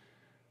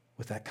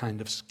with that kind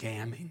of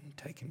scamming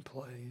taking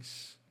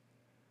place.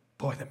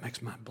 Boy, that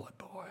makes my blood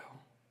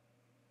boil.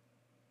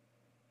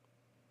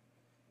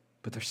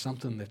 But there's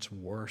something that's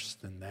worse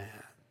than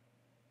that.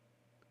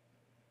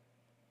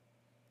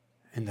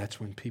 And that's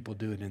when people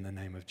do it in the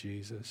name of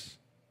Jesus.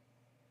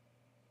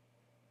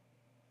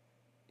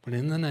 When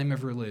in the name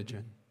of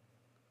religion,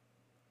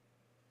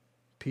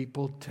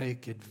 people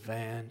take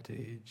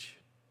advantage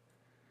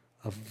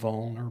of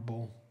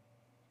vulnerable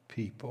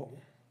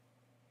people.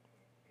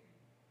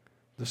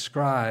 The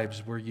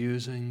scribes were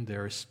using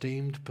their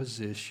esteemed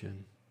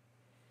position.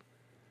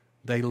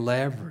 They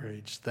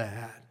leveraged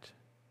that,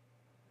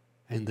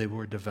 and they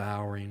were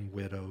devouring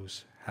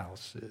widows'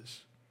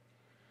 houses.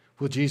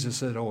 Well, Jesus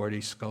had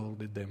already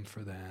scolded them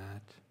for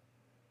that.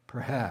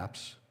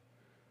 Perhaps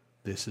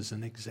this is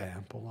an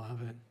example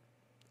of it.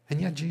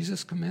 And yet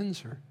Jesus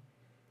commends her.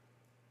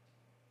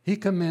 He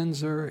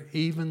commends her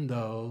even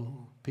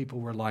though people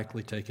were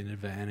likely taking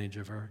advantage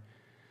of her.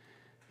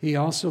 He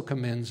also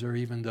commends her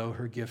even though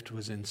her gift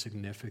was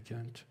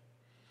insignificant.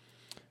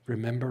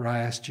 Remember, I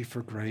asked you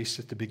for grace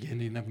at the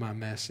beginning of my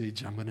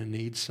message. I'm going to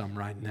need some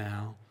right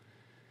now.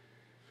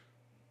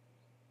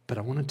 But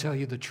I want to tell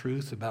you the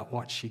truth about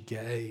what she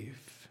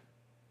gave.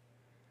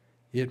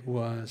 It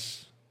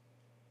was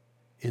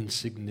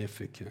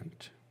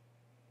insignificant.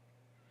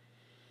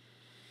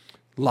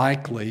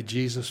 Likely,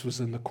 Jesus was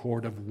in the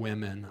court of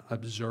women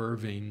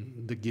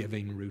observing the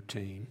giving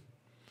routine.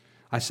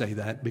 I say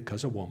that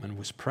because a woman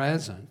was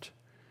present.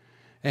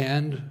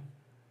 And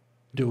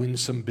doing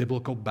some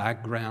biblical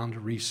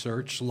background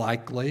research,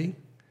 likely,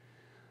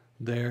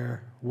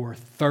 there were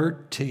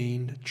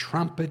 13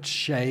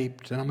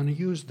 trumpet-shaped, and I'm going to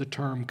use the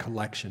term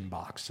collection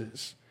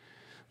boxes,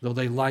 though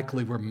they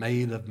likely were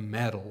made of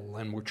metal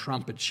and were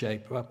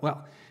trumpet-shaped.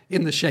 Well,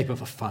 in the shape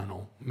of a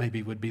funnel,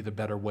 maybe would be the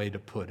better way to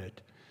put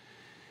it.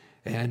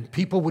 And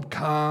people would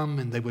come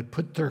and they would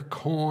put their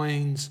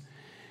coins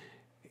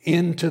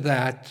into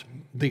that,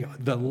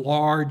 the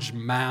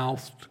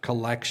large-mouthed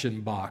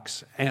collection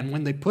box. And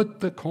when they put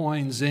the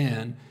coins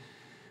in,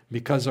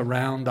 because a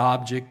round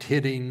object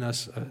hitting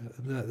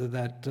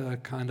that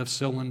kind of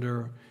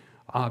cylinder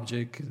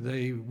object,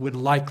 they would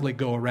likely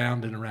go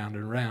around and around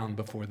and around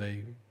before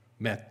they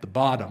met the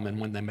bottom. And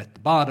when they met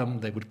the bottom,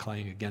 they would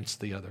clang against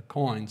the other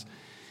coins.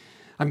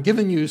 I'm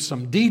giving you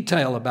some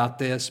detail about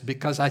this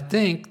because I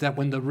think that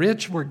when the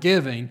rich were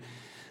giving,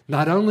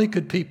 not only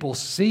could people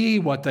see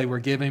what they were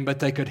giving, but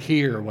they could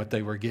hear what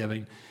they were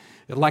giving.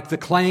 Like the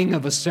clang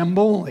of a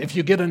cymbal, if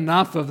you get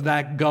enough of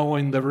that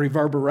going, the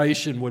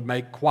reverberation would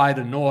make quite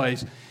a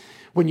noise.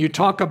 When you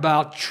talk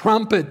about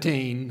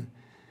trumpeting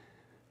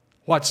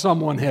what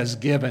someone has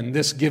given,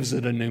 this gives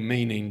it a new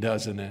meaning,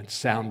 doesn't it?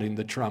 Sounding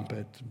the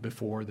trumpet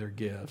before their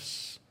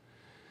gifts.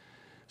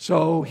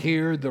 So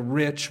here the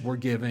rich were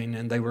giving,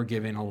 and they were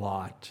giving a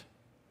lot.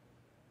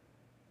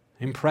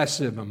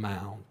 Impressive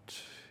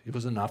amount. It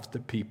was enough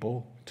that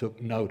people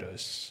took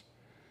notice.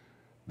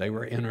 They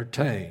were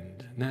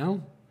entertained.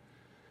 Now,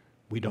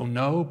 we don't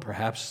know.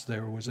 Perhaps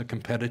there was a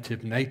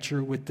competitive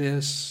nature with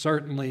this.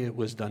 Certainly it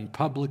was done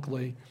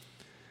publicly.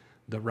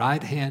 The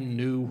right hand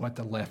knew what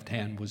the left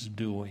hand was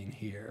doing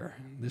here.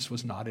 This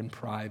was not in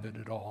private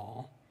at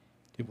all.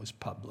 It was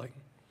public.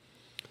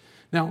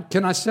 Now,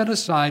 can I set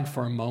aside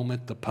for a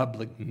moment the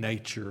public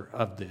nature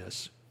of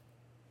this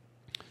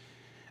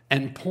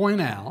and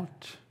point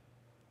out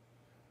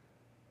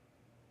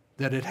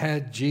that it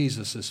had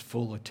Jesus'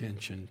 full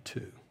attention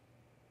too?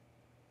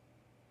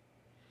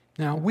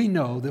 Now, we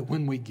know that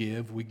when we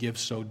give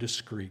so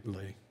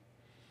discreetly.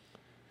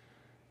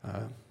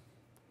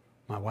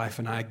 My wife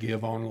and I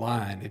give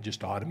online. It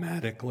just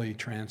automatically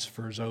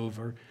transfers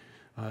over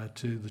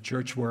to the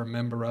church we're a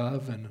member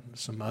of and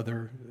some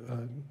other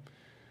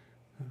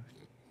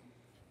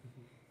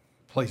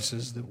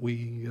places that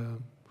we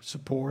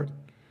support.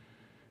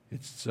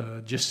 It's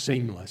just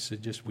seamless.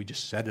 We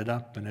just set it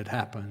up and it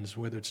happens,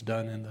 whether it's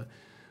done in the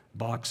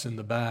box in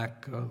the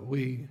back.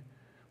 We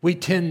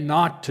tend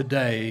not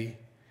today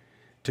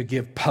to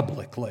give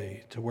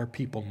publicly to where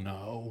people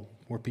know,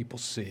 where people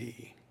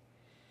see.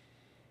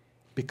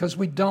 Because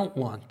we don't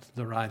want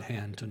the right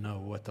hand to know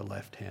what the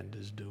left hand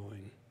is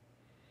doing.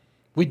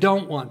 We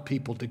don't want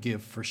people to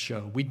give for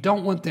show. We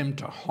don't want them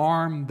to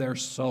harm their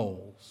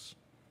souls.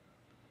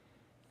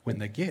 when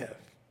they give.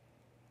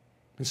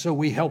 And so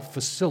we help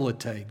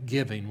facilitate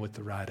giving with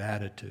the right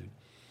attitude.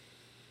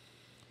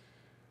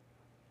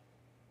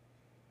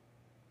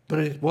 But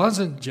it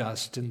wasn't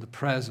just in the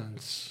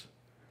presence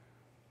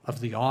of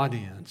the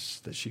audience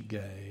that she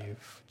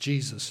gave.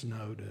 Jesus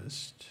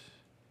noticed.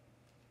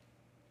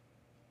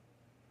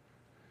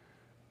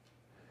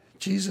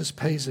 Jesus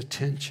pays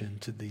attention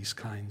to these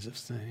kinds of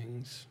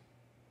things.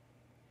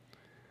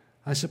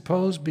 I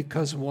suppose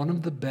because one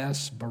of the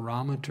best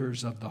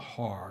barometers of the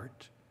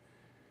heart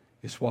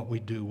is what we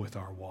do with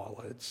our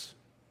wallets.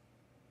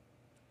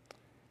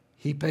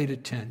 He paid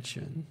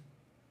attention.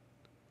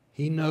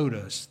 He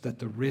noticed that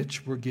the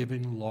rich were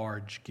giving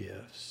large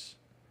gifts.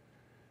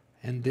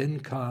 And then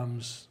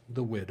comes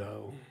the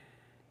widow.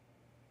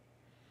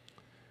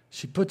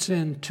 She puts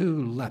in 2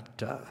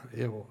 lepta.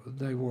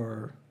 They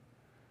were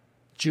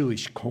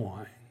Jewish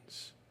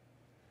coins.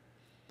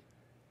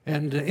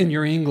 And in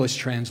your English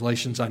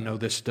translations, I know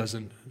this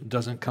doesn't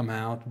come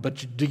out,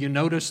 but do you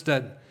notice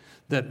that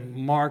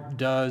Mark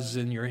does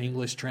in your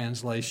English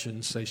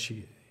translation say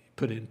she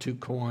put in 2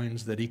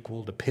 coins that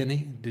equaled a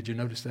penny? Did you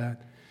notice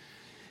that?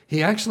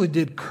 He actually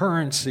did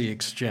currency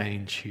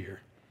exchange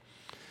here.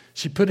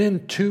 She put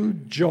in 2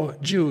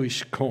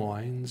 Jewish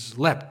coins,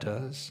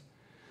 leptas,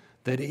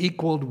 that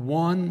equaled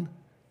 1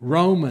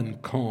 Roman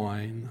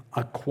coin,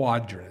 a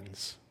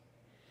quadrans,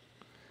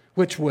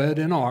 which would,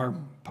 in our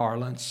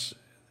parlance,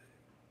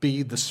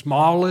 be the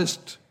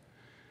smallest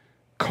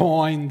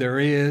coin there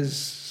is,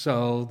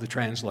 so the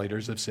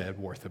translators have said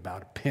worth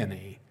about a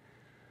penny,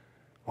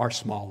 our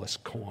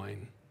smallest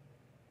coin.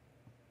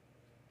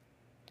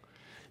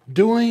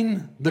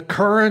 Doing the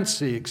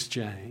currency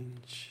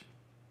exchange,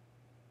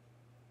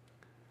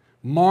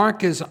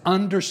 Mark is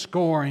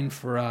underscoring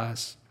for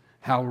us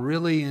how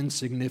really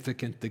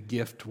insignificant the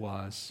gift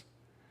was,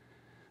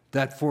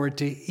 that for it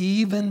to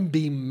even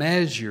be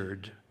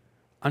measured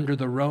under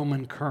the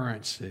Roman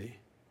currency,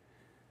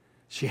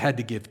 she had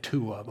to give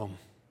 2 of them.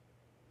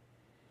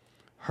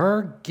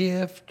 Her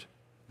gift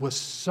was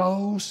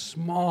so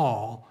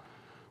small,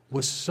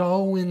 was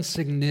so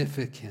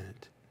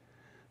insignificant,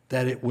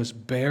 that it was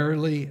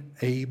barely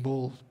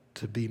able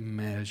to be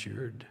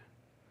measured.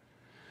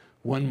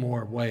 One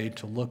more way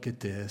to look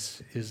at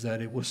this is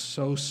that it was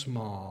so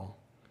small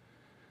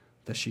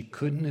that she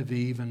couldn't have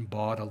even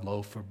bought a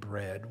loaf of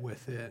bread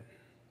with it.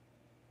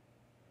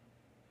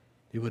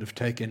 It would have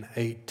taken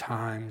 8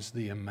 times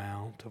the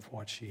amount of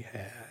what she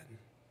had.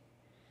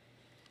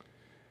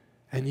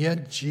 And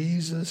yet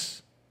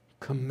Jesus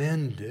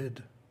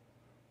commended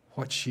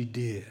what she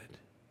did,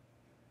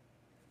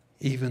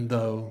 even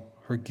though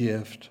her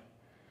gift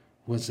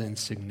was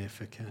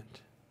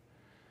insignificant.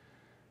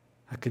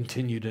 I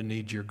continue to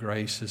need your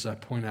grace as I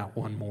point out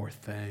one more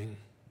thing.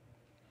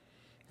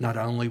 Not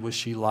only was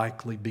she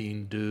likely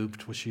being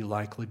duped, was she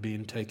likely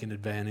being taken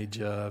advantage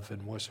of,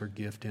 and was her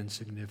gift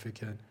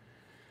insignificant,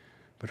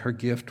 but her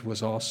gift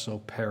was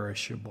also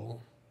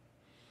perishable.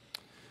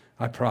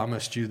 I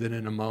promised you that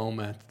in a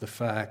moment, the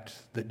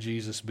fact that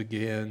Jesus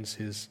begins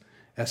his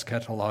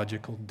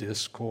eschatological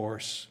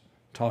discourse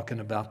talking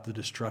about the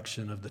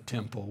destruction of the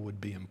temple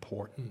would be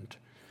important.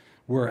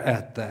 We're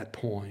at that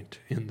point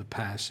in the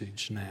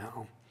passage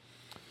now.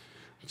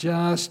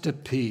 Just a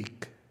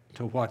peek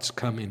to what's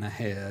coming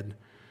ahead.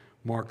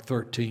 Mark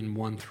 13,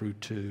 1 through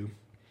 2.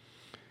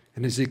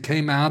 And as he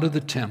came out of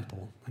the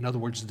temple, in other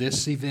words,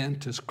 this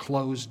event is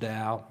closed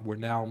out. We're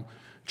now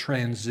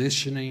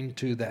transitioning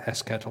to the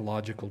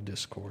eschatological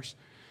discourse.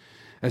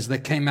 As they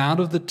came out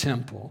of the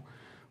temple,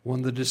 one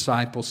of the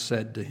disciples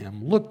said to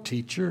him, "Look,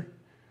 teacher,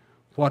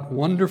 what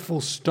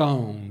wonderful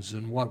stones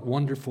and what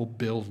wonderful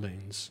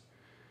buildings."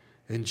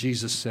 And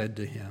Jesus said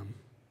to him,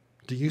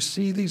 "Do you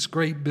see these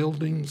great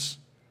buildings?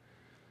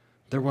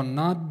 There will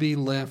not be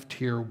left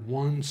here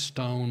one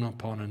stone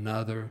upon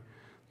another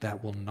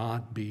that will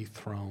not be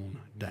thrown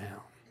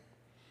down."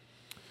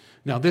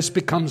 Now, this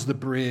becomes the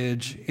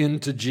bridge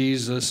into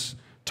Jesus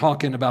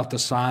talking about the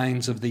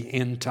signs of the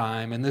end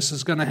time, and this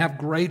is going to have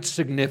great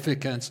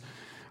significance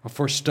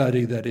for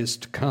study that is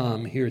to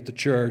come here at the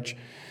church.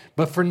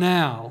 But for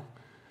now,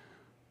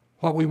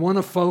 what we want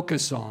to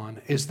focus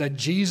on is that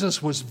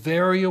Jesus was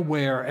very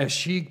aware as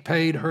she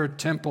paid her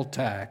temple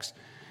tax,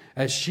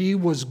 as she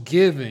was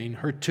giving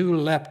her 2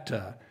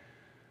 lepta,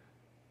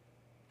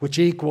 which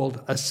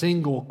equaled a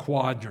single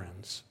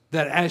quadrans,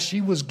 that as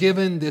she was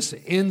given this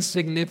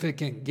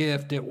insignificant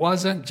gift, it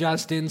wasn't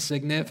just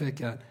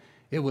insignificant,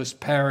 it was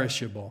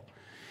perishable.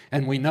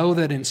 And we know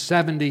that in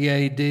 70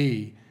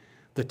 AD,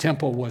 the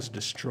temple was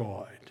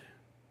destroyed.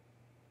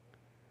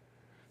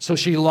 So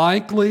she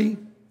likely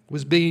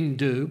was being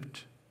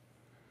duped.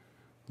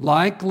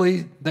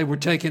 Likely they were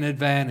taking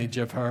advantage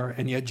of her,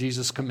 and yet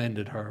Jesus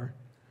commended her.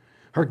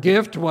 Her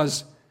gift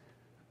was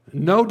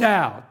no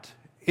doubt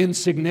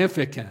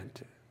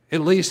insignificant,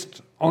 at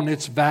least on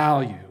its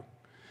value.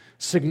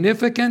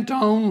 Significant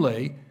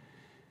only,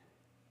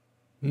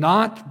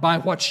 not by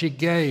what she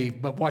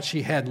gave, but what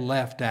she had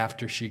left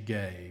after she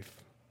gave.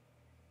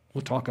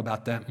 We'll talk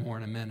about that more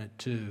in a minute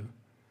too.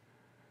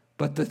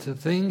 But the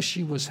things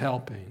she was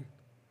helping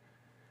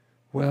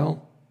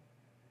well,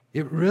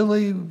 it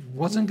really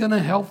wasn't going to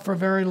help for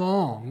very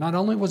long. Not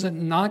only was it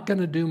not going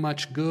to do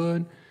much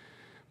good,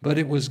 but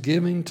it was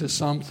giving to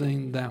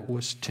something that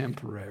was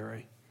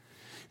temporary.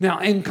 Now,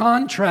 in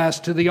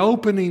contrast to the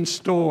opening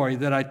story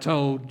that I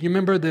told, you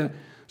remember the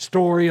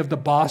story of the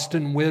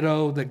Boston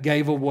widow that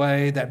gave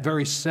away that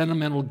very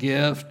sentimental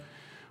gift,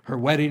 her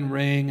wedding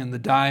ring and the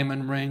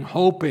diamond ring,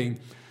 hoping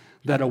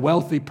that a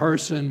wealthy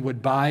person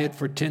would buy it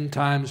for 10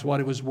 times what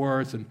it was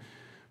worth. And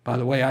by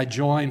the way, I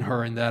join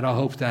her in that. I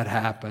hope that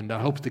happened. I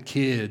hope the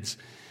kids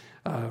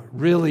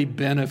really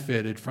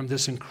benefited from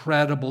this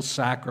incredible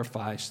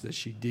sacrifice that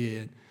she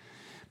did.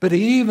 But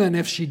even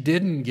if she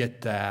didn't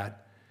get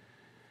that,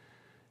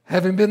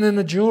 having been in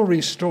a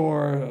jewelry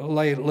store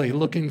lately,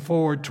 looking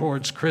forward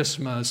towards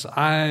Christmas,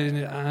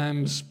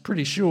 I'm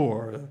pretty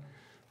sure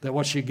that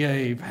what she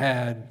gave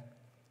had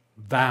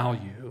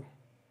value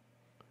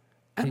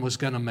and was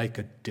going to make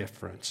a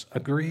difference.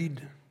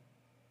 Agreed?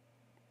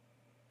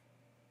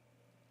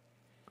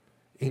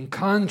 In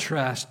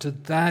contrast to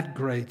that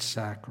great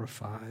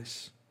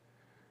sacrifice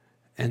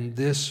and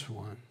this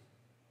one,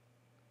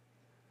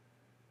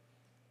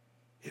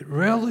 it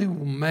really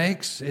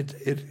makes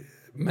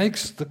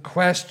the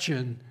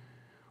question,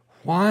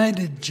 why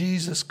did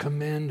Jesus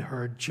commend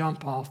her,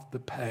 jump off the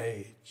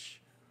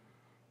page?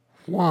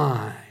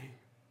 Why?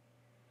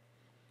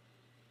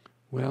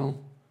 Well,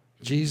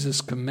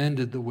 Jesus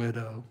commended the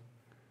widow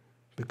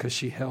because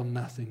she held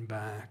nothing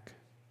back.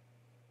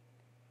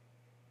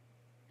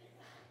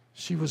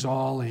 She was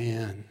all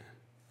in.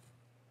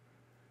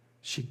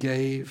 She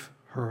gave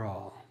her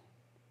all.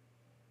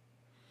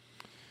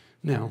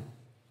 Now,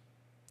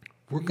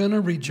 we're going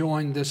to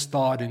rejoin this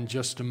thought in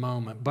just a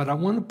moment, but I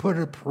want to put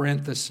a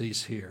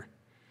parenthesis here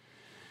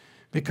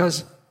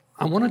because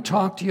I want to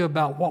talk to you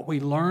about what we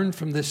learned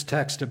from this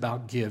text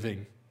about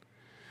giving,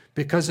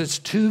 because it's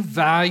too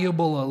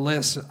valuable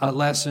a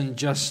lesson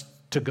just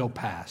to go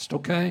past,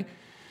 okay?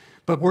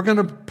 But we're going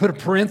to put a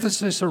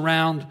parenthesis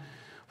around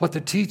what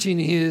the teaching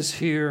is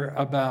here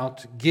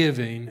about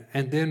giving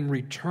and then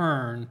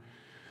return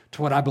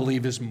to what I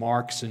believe is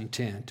Mark's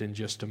intent in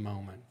just a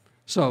moment.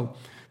 So,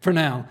 for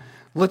now,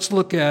 let's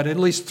look at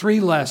least 3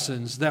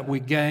 lessons that we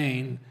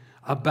gain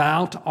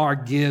about our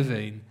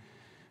giving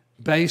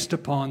based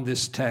upon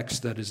this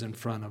text that is in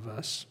front of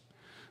us.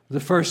 The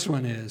first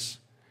one is,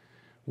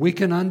 we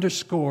can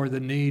underscore the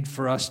need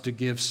for us to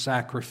give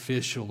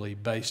sacrificially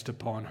based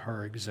upon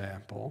her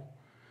example.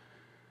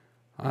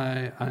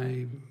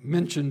 I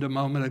mentioned a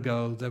moment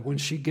ago that when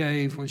she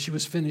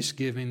was finished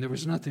giving, there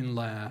was nothing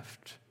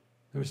left.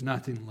 There was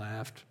nothing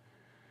left.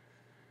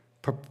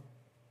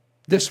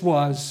 This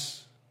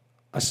was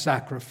a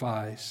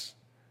sacrifice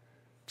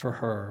for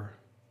her.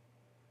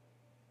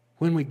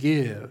 When we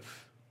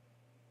give,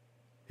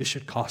 it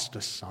should cost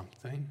us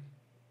something.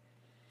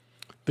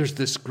 There's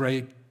this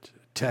great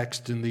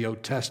text in the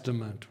Old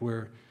Testament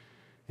where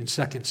in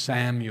 2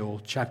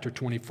 Samuel chapter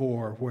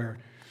 24 where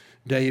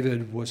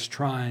David was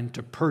trying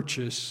to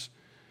purchase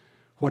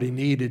what he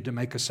needed to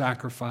make a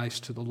sacrifice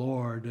to the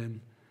Lord,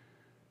 and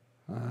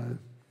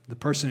the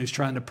person who's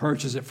trying to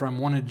purchase it from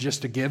wanted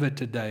just to give it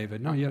to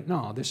David.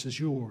 No, this is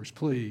yours,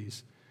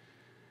 please.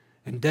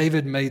 And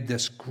David made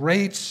this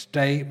great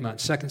statement,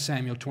 2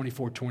 Samuel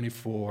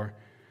 24:24.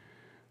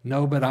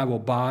 No, but I will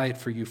buy it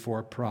for you for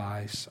a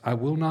price. I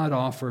will not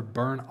offer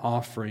burnt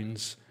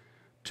offerings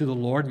to the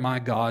Lord my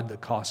God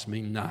that cost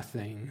me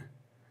nothing.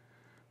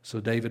 So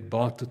David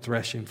bought the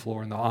threshing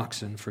floor and the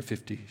oxen for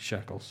 50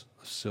 shekels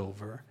of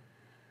silver.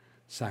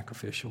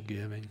 Sacrificial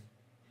giving.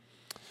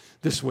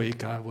 This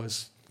week I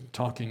was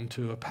talking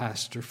to a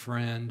pastor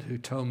friend who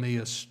told me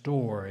a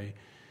story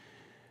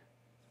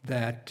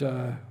that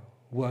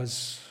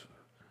was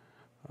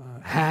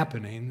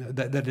happening,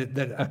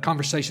 that a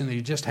conversation that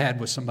he just had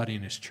with somebody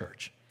in his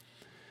church.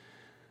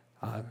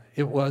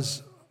 It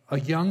was a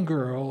young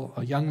girl,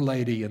 a young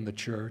lady in the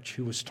church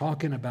who was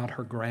talking about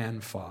her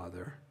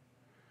grandfather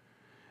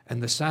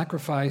and the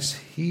sacrifice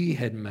he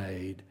had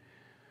made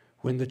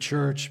when the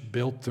church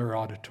built their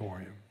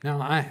auditorium.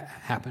 Now, I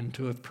happen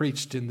to have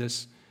preached in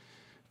this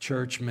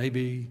church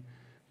maybe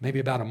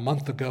about a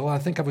month ago. I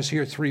think I was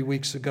here 3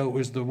 weeks ago. It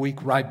was the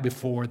week right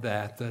before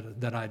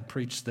that I'd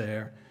preached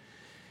there.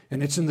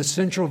 And it's in the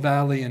Central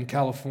Valley in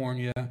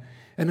California.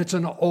 And it's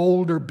an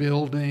older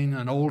building,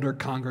 an older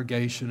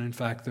congregation. In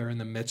fact, they're in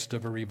the midst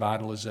of a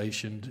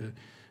revitalization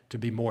to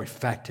be more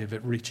effective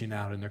at reaching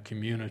out in their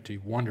community.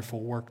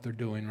 Wonderful work they're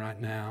doing right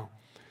now.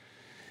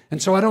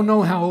 And so I don't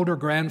know how old her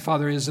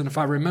grandfather is, and if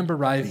I remember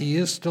right, he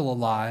is still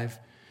alive,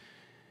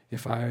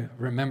 if I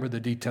remember the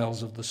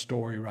details of the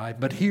story right.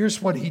 But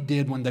here's what he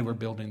did when they were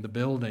building the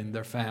building.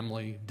 Their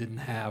family didn't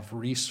have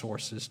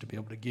resources to be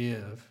able to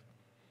give.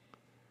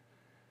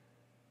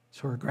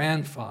 So her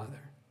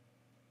grandfather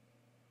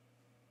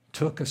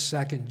took a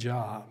second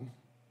job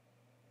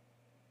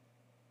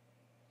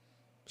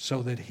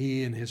so that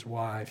he and his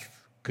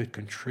wife could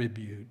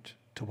contribute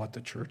to what the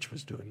church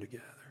was doing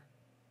together.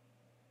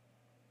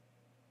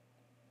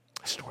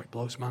 The story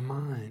blows my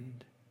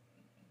mind.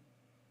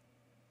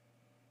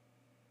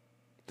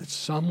 that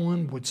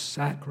someone would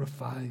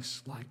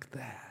sacrifice like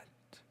that.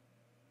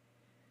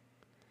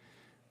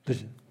 The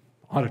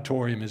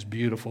auditorium is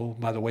beautiful.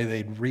 By the way,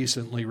 they'd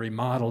recently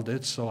remodeled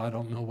it, so I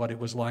don't know what it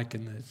was like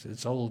in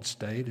its old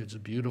state. It's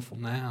beautiful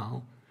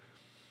now.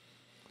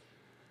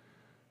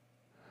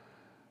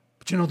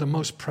 But you know, the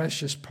most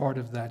precious part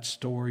of that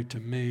story to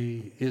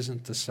me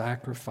isn't the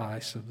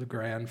sacrifice of the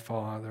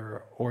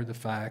grandfather or the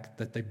fact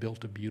that they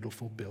built a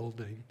beautiful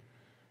building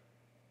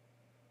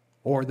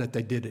or that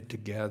they did it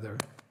together,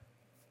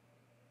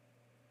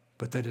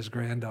 but that his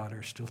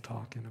granddaughter is still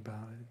talking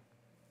about it.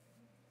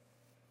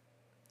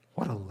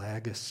 What a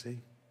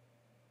legacy.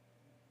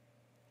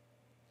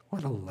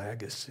 What a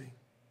legacy.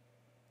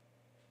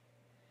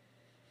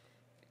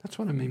 That's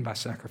what I mean by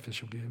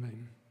sacrificial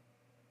giving.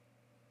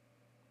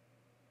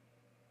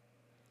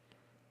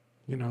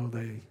 You know,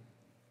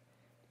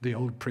 the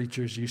old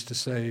preachers used to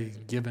say,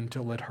 give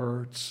until it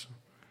hurts.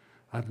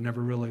 I've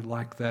never really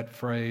liked that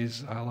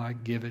phrase. I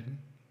like give it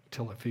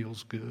till it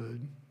feels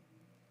good.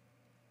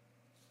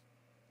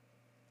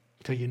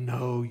 Till you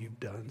know you've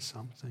done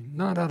something.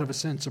 Not out of a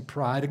sense of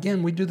pride.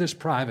 Again, we do this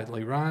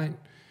privately, right?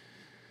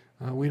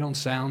 We don't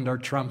sound our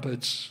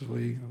trumpets.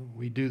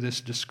 We do this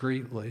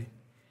discreetly.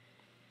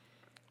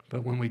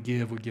 But when we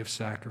give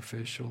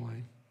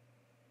sacrificially.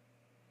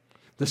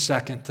 The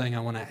second thing I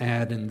want to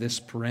add in this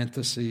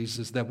parenthesis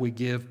is that we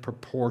give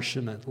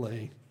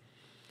proportionately.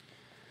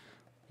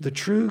 The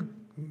true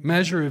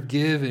measure of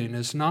giving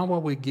is not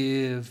what we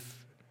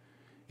give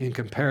in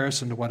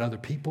comparison to what other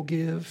people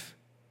give,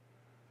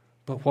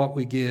 but what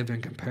we give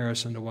in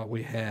comparison to what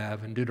we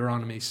have. And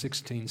Deuteronomy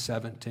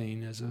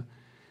 16:17 is a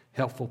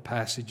helpful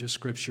passage of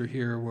Scripture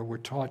here where we're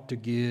taught to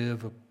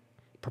give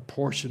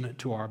proportionate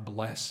to our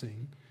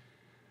blessing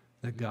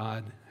that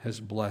God has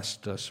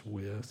blessed us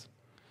with.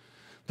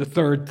 The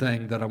third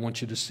thing that I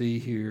want you to see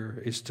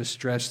here is to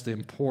stress the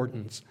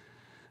importance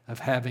of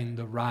having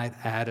the right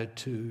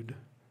attitude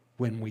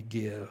when we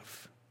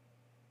give.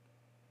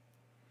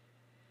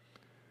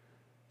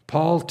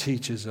 Paul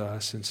teaches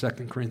us in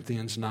 2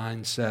 Corinthians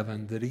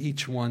 9:7 that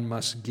each one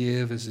must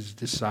give as is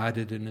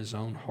decided in his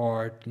own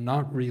heart,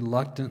 not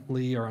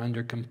reluctantly or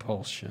under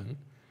compulsion,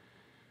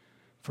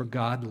 for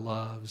God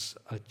loves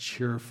a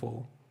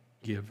cheerful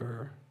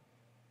giver.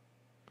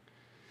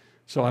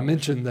 So I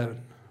mentioned that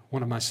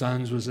one of my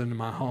sons was in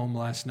my home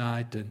last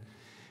night, and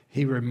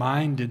he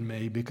reminded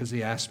me because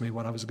he asked me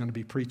what I was going to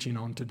be preaching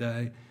on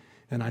today,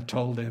 and I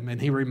told him, and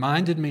he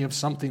reminded me of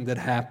something that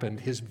happened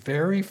his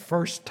very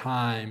first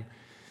time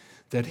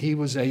that he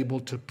was able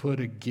to put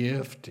a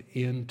gift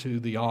into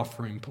the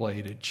offering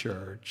plate at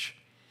church.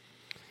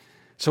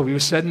 So we were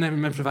sitting there,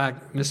 in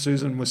fact, Miss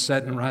Susan was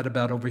sitting right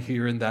about over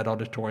here in that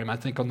auditorium, I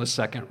think on the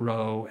second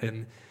row,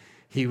 and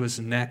he was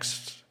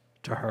next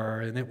to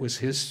her, and it was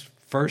his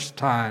first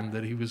time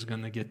that he was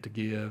going to get to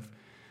give.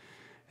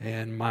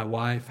 And my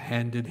wife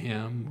handed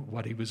him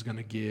what he was going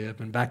to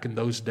give. And back in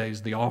those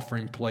days, the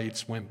offering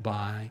plates went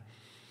by.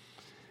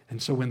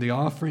 And so when the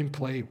offering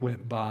plate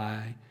went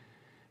by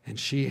and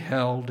she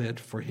held it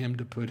for him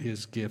to put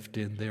his gift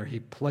in there, he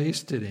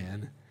placed it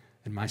in.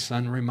 And my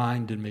son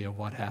reminded me of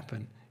what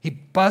happened. He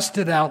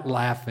busted out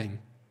laughing.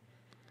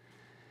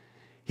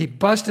 He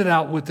busted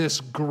out with this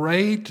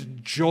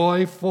great,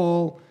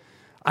 joyful,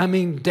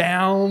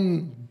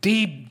 down,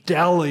 deep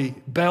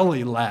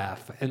belly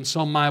laugh. And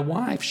so my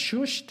wife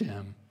shushed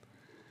him.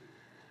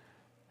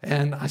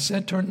 And I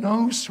said to her,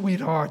 no,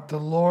 sweetheart, the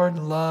Lord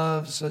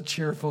loves a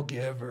cheerful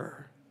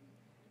giver.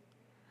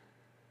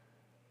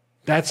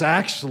 That's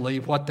actually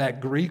what that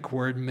Greek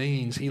word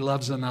means. He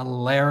loves an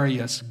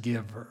hilarious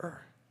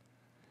giver.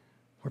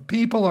 Where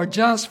people are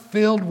just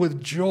filled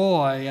with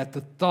joy at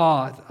the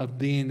thought of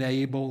being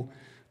able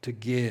to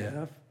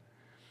give.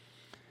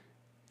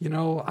 You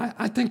know,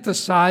 I think the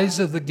size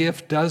of the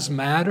gift does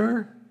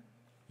matter.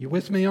 You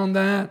with me on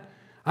that?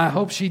 I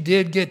hope she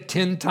did get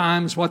 10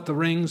 times what the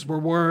rings were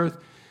worth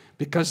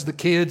because the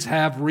kids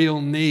have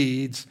real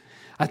needs.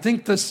 I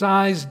think the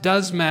size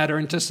does matter,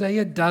 and to say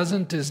it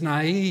doesn't is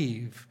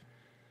naive.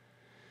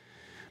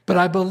 But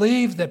I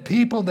believe that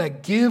people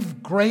that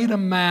give great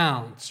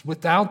amounts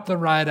without the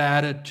right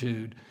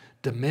attitude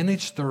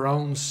diminish their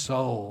own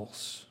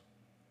souls.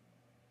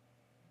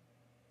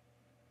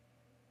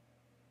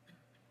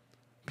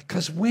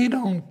 Because we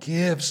don't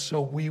give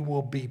so we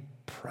will be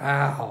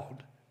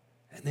proud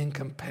and in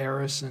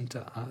comparison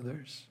to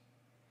others.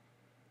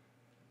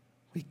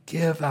 We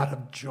give out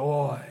of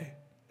joy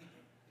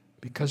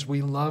because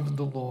we love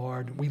the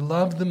Lord. We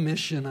love the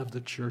mission of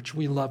the church.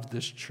 We love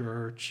this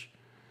church,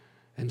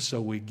 and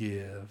so we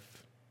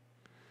give.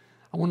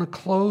 I want to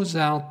close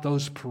out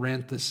those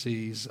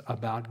parentheses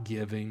about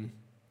giving.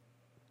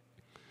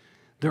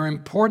 There are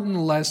important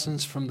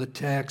lessons from the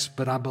text,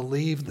 but I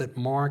believe that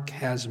Mark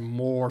has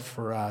more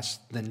for us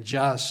than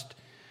just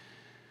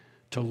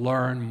to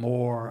learn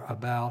more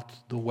about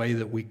the way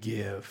that we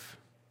give.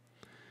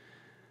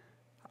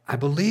 I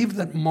believe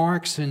that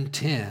Mark's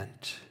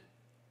intent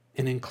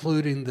in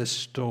including this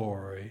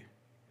story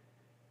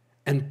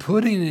and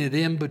putting it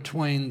in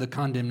between the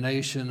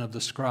condemnation of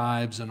the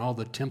scribes and all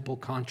the temple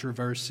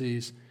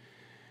controversies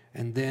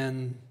and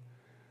then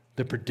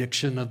the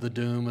prediction of the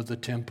doom of the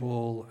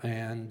temple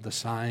and the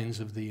signs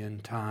of the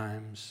end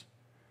times.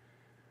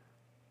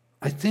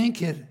 I think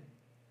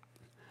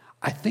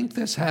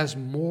this has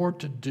more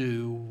to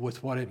do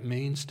with what it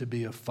means to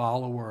be a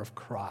follower of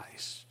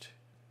Christ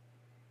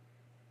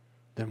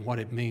than what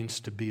it means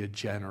to be a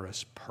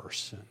generous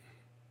person.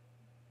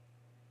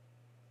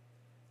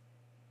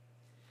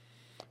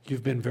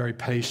 You've been very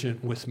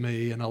patient with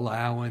me in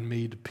allowing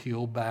me to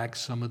peel back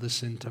some of the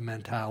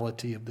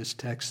sentimentality of this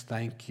text.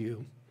 Thank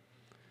you.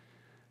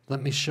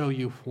 Let me show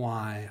you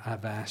why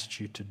I've asked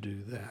you to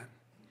do that.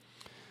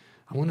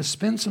 I want to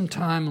spend some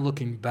time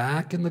looking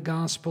back in the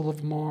Gospel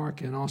of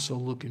Mark and also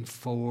looking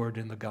forward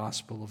in the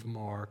Gospel of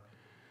Mark.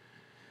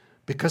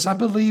 Because I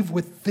believe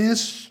with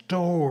this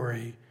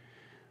story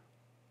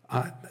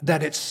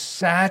that it's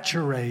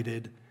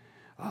saturated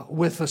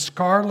with a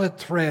scarlet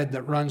thread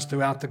that runs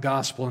throughout the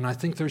Gospel, and I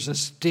think there's a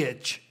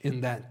stitch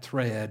in that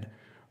thread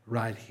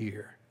right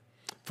here.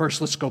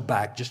 First, let's go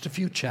back just a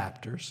few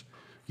chapters.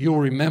 You'll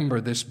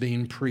remember this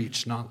being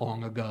preached not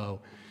long ago.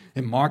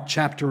 In Mark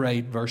chapter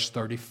 8, verse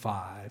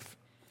 35,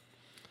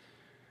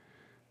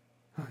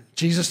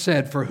 Jesus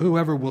said, "For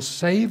whoever will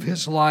save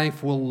his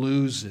life will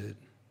lose it.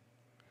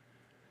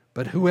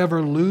 But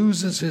whoever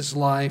loses his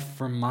life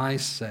for my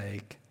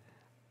sake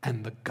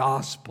and the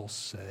gospel's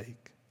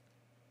sake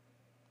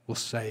will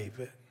save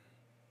it."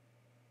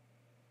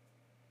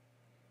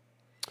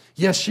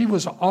 Yes, she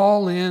was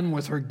all in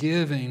with her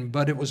giving,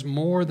 but it was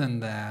more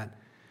than that.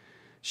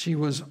 She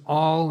was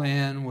all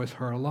in with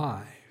her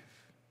life.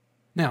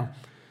 Now,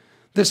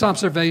 this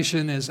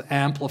observation is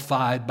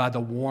amplified by the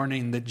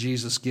warning that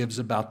Jesus gives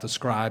about the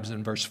scribes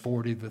in verse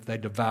 40, that they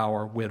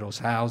devour widows'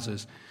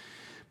 houses.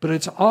 But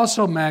it's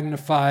also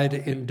magnified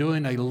in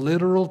doing a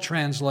literal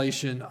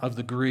translation of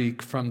the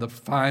Greek from the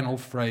final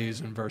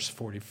phrase in verse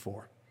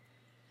 44.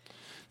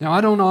 Now, I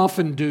don't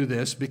often do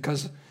this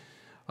because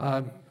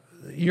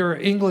your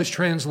English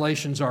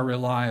translations are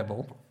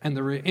reliable, and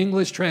the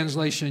English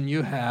translation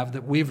you have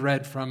that we've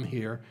read from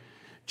here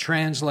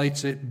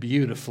translates it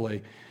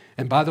beautifully.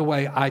 And by the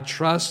way, I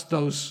trust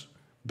those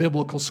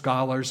biblical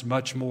scholars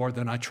much more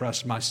than I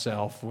trust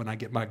myself when I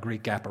get my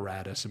Greek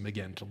apparatus and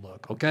begin to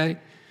look, okay?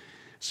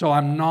 So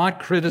I'm not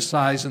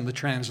criticizing the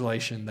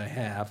translation they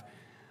have.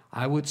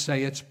 I would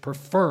say it's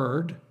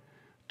preferred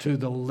to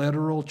the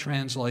literal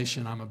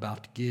translation I'm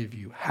about to give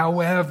you.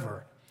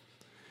 However,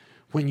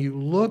 when you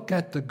look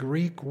at the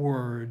Greek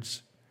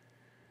words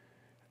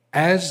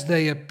as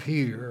they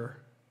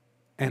appear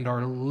and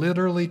are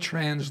literally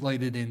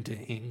translated into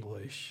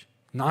English,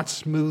 not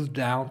smoothed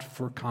out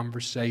for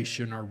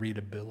conversation or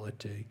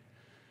readability,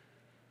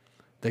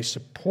 they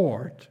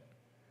support,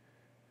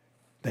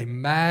 they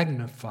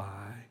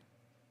magnify,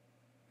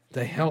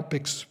 they help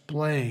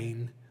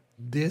explain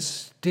this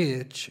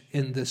stitch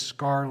in the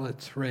scarlet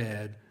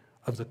thread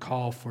of the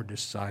call for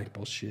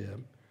discipleship.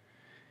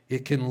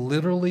 It can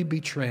literally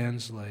be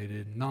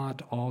translated,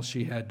 not all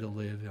she had to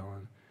live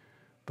on,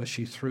 but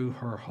she threw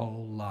her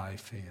whole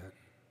life in.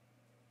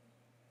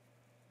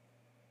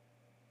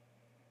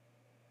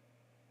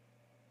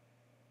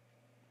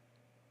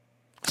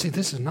 See,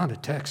 this is not a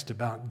text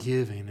about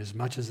giving as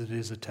much as it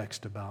is a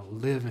text about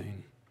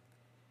living.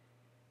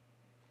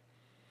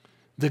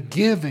 The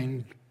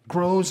giving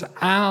grows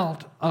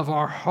out of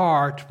our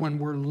heart when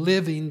we're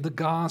living the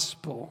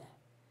gospel.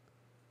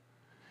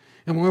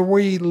 And where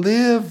we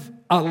live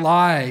a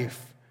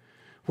life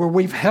where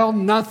we've held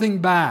nothing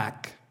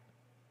back,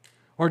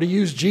 or to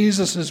use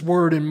Jesus'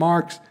 words in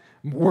Mark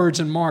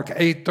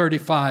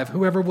 8:35,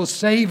 whoever will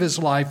save his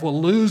life will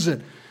lose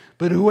it,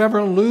 but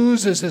whoever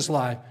loses his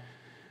life,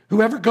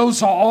 whoever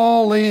goes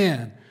all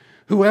in,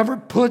 whoever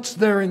puts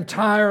their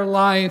entire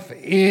life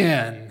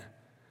in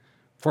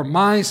for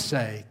my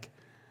sake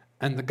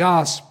and the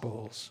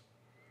gospel's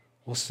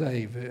will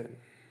save it.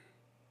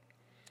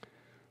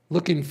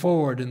 Looking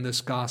forward in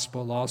this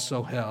gospel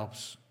also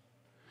helps,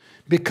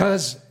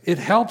 because it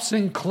helps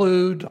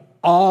include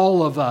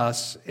all of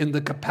us in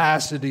the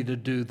capacity to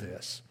do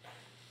this.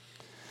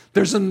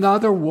 There's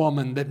another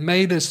woman that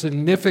made a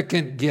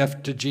significant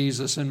gift to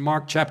Jesus in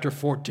Mark chapter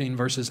 14,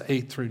 verses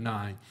 8 through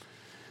 9.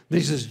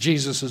 These is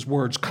Jesus'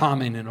 words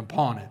commenting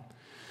upon it.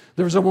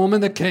 There was a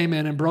woman that came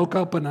in and broke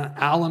open an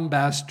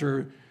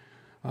alabaster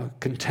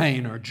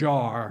container,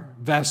 jar,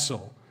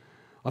 vessel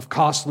of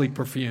costly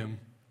perfume.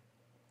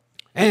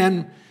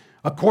 And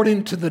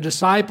according to the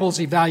disciples'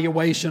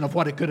 evaluation of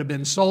what it could have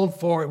been sold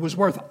for, it was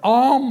worth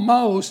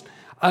almost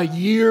a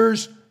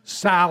year's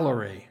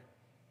salary.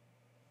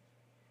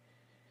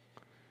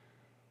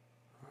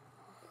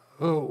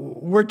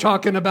 We're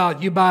talking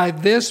about you buy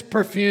this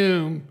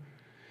perfume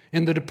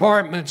in the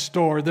department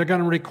store, they're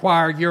going to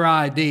require your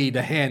ID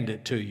to hand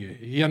it to you.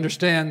 You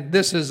understand?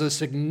 This is a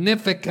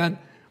significant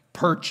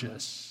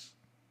purchase.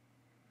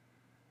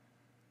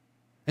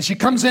 And she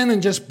comes in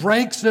and just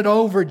breaks it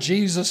over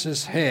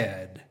Jesus'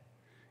 head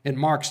in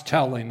Mark's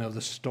telling of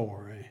the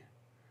story.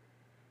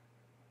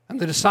 And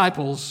the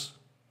disciples,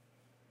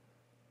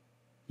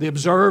 the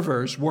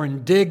observers, were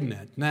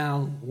indignant.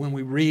 Now, when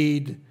we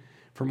read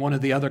From one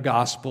of the other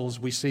Gospels,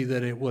 we see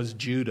that it was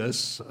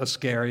Judas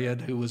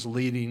Iscariot who was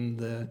leading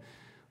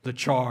the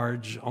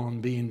charge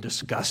on being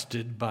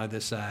disgusted by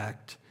this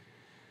act.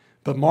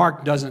 But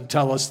Mark doesn't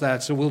tell us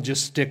that, so we'll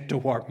just stick to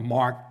what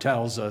Mark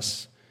tells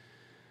us.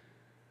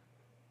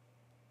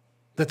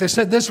 That they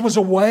said this was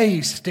a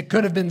waste. It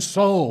could have been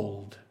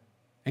sold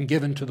and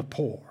given to the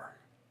poor.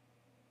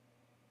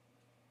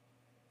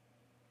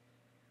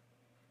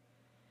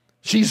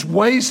 She's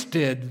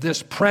wasted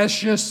this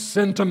precious,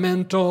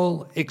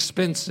 sentimental,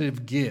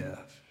 expensive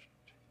gift.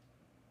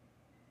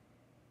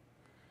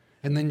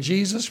 And then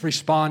Jesus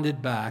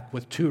responded back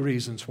with two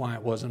reasons why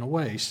it wasn't a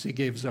waste. He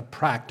gives a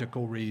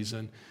practical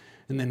reason,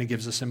 and then he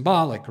gives a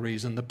symbolic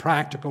reason. The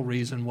practical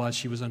reason was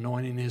she was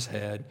anointing his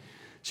head.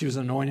 She was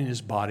anointing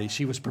his body.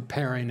 She was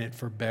preparing it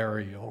for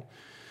burial.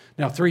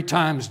 Now, 3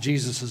 times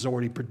Jesus has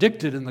already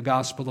predicted in the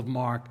Gospel of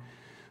Mark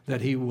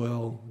that he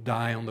will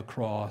die on the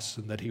cross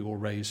and that he will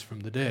raise from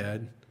the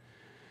dead,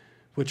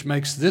 which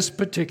makes this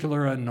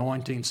particular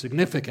anointing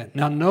significant.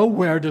 Now,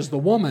 nowhere does the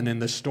woman in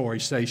this story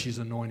say she's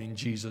anointing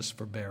Jesus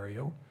for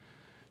burial.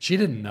 She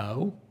didn't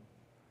know.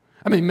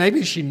 I mean,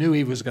 maybe she knew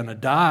he was going to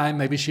die.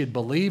 Maybe she had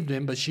believed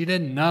him, but she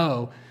didn't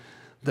know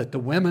that the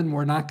women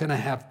were not going to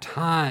have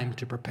time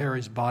to prepare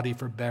his body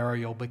for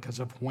burial because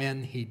of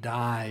when he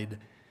died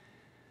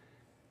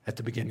at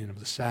the beginning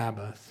of the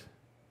Sabbath.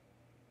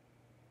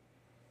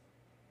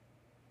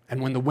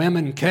 And when the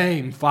women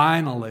came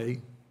finally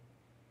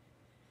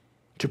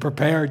to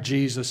prepare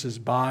Jesus'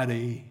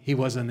 body, he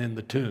wasn't in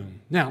the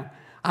tomb. Now,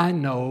 I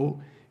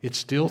know it's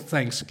still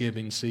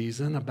Thanksgiving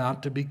season,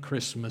 about to be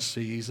Christmas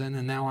season,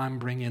 and now I'm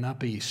bringing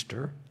up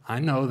Easter. I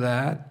know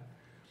that.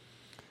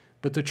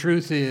 But the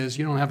truth is,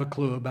 you don't have a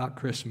clue about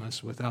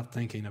Christmas without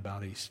thinking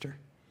about Easter.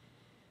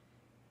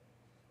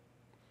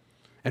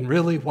 And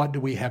really, what do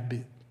we have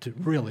to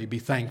really be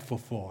thankful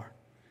for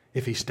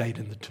if he stayed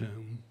in the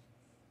tomb?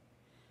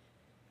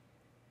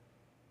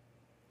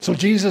 So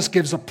Jesus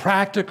gives a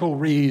practical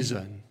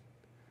reason.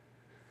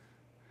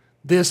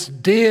 This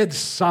did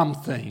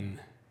something.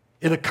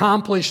 It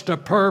accomplished a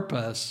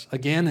purpose,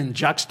 again in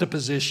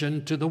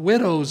juxtaposition to the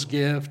widow's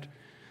gift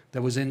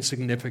that was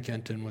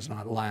insignificant and was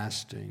not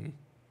lasting.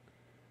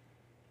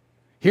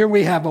 Here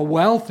we have a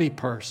wealthy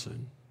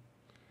person,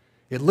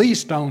 at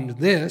least owned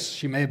this.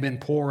 She may have been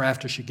poor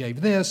after she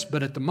gave this,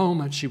 but at the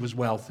moment she was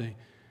wealthy.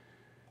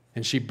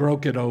 And she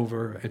broke it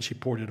over and she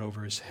poured it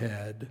over his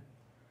head.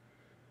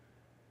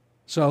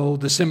 So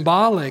the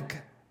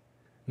symbolic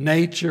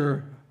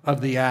nature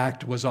of the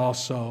act was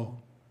also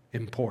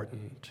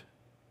important,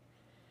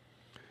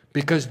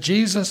 because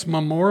Jesus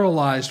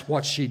memorialized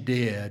what she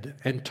did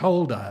and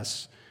told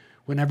us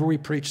whenever we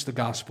preach the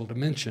gospel to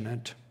mention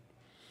it.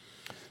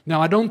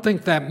 Now, I don't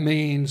think that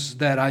means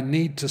that I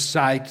need to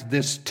cite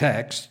this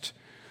text,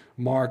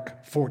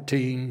 Mark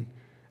 14,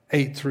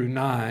 8 through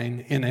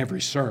 9, in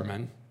every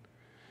sermon.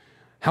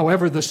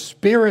 However, the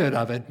spirit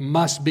of it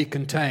must be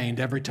contained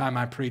every time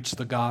I preach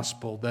the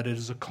gospel, that it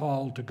is a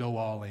call to go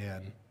all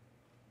in.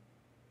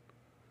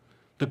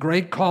 The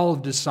great call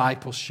of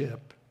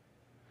discipleship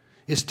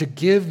is to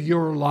give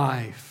your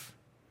life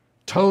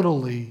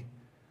totally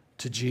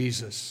to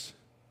Jesus,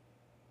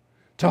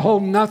 to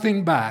hold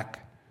nothing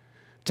back,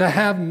 to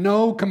have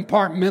no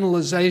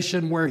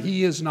compartmentalization where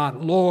he is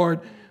not Lord,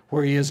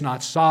 where he is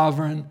not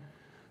sovereign,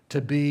 to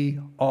be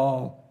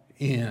all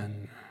in.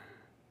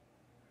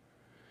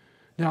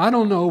 Now, I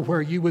don't know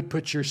where you would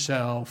put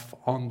yourself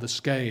on the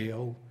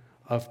scale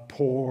of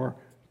poor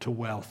to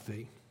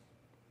wealthy.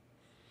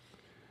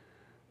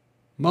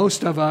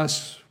 Most of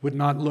us would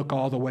not look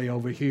all the way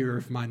over here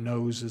if my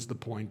nose is the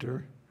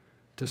pointer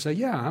to say,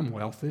 yeah, I'm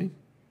wealthy.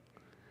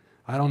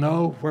 I don't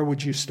know, where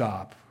would you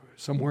stop?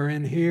 Somewhere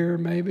in here,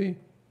 maybe?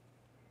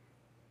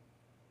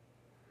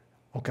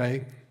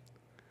 Okay,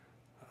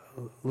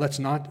 let's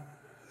not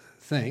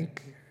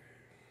think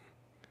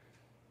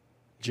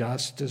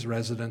just as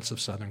residents of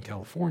Southern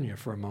California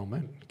for a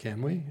moment,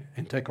 can we?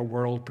 And take a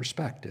world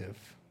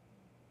perspective.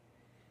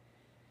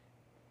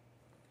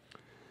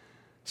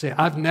 See,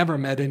 I've never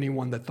met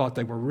anyone that thought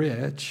they were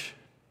rich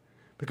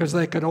because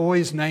they could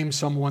always name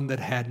someone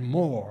that had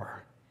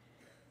more.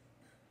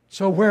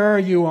 So where are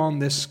you on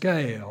this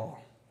scale?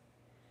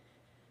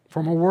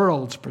 From a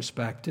world's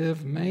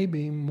perspective,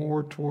 maybe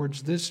more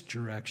towards this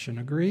direction.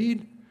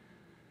 Agreed?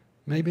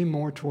 Maybe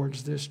more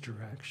towards this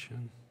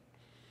direction.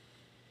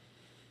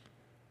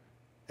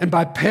 And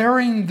by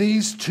pairing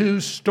these two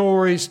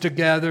stories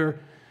together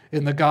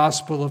in the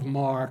Gospel of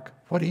Mark,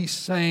 what he's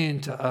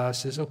saying to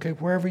us is, okay,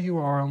 wherever you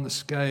are on the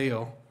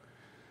scale,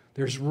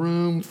 there's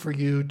room for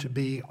you to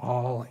be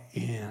all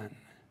in.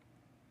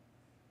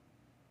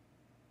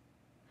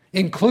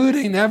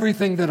 Including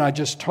everything that I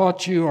just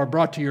taught you or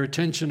brought to your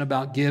attention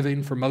about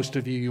giving. For most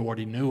of you, you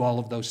already knew all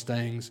of those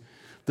things,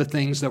 the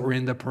things that were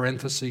in the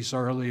parentheses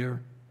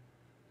earlier.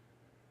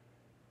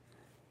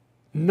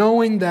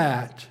 Knowing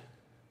that,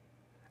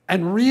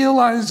 and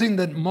realizing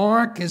that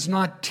Mark is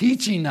not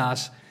teaching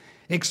us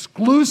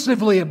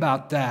exclusively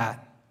about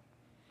that.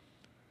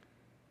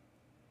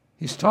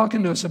 He's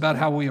talking to us about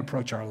how we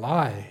approach our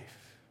life.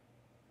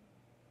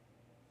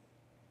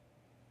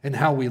 and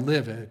how we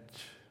live it.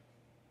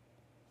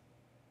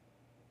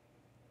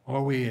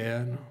 Are we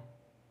in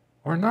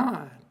or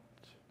not?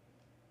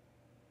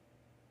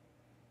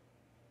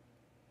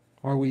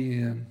 Are we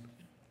in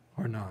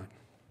or not?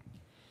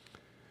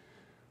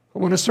 I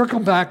want to circle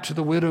back to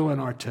the widow in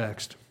our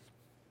text,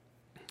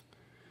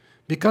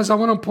 because I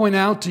want to point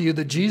out to you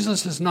that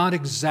Jesus is not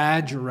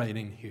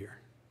exaggerating here.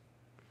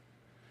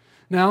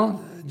 Now,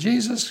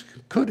 Jesus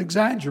could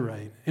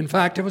exaggerate. In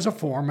fact, it was a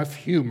form of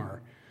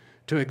humor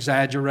to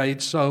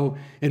exaggerate. So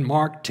in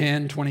Mark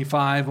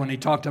 10:25, when he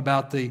talked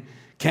about the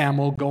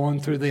camel going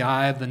through the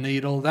eye of the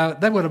needle,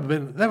 that would have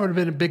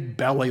been a big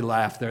belly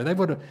laugh there.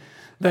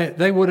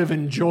 They would have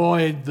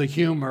enjoyed the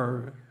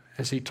humor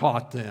as he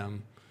taught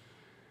them.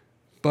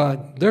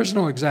 But there's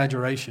no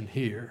exaggeration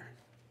here.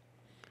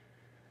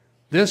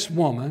 This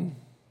woman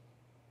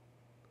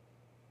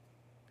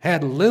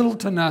had little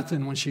to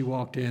nothing when she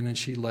walked in, and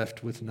she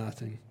left with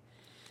nothing.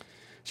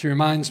 She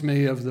reminds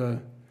me of the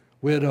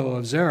widow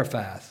of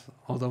Zarephath,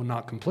 although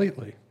not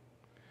completely.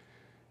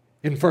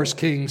 In 1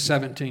 Kings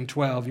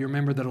 17:12, you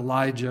remember that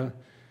Elijah,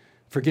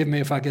 forgive me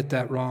if I get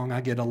that wrong,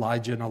 I get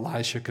Elijah and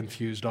Elisha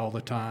confused all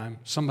the time.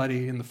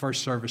 Somebody in the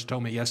first service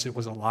told me, yes, it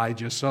was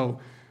Elijah,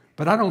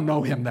 but I don't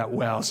know him that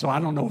well, so I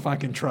don't know if I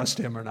can trust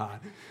him or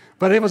not.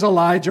 But it was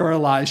Elijah or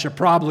Elisha,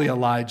 probably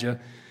Elijah,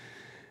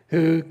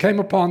 who came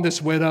upon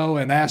this widow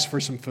and asked for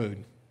some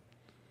food.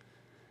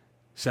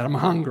 Said, I'm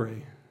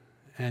hungry.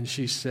 And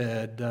she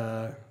said,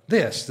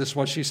 this is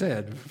what she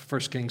said,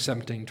 1 Kings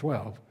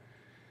 17:12.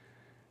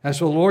 As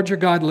for the Lord your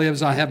God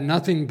lives, I have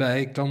nothing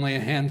baked, only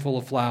a handful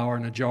of flour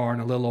in a jar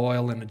and a little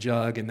oil in a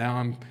jug, and now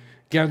I'm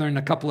gathering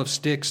a couple of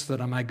sticks that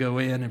I might go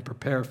in and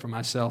prepare for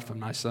myself and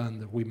my son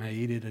that we may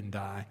eat it and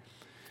die.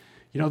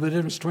 You know the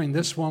difference between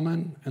this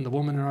woman and the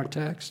woman in our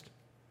text?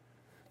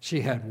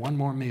 She had one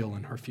more meal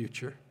in her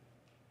future.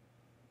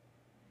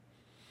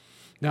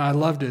 Now, I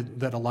loved it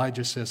that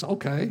Elijah says,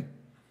 okay,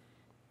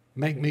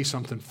 make me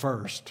something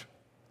first.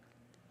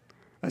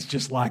 That's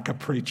just like a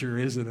preacher,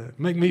 isn't it?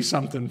 Make me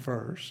something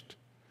first.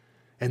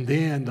 And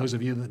then, those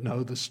of you that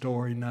know the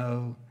story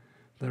know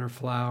that her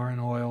flour and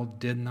oil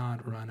did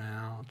not run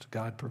out.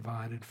 God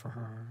provided for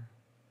her.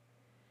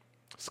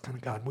 It's the kind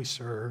of God we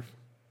serve.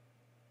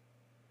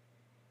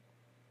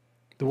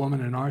 The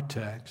woman in our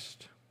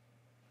text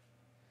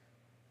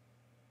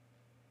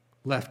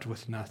left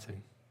with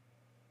nothing.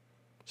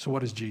 So what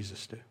does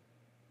Jesus do?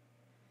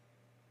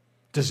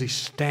 Does he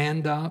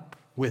stand up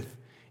with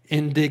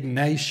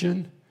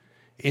indignation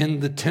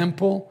in the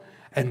temple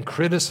and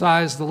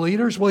criticize the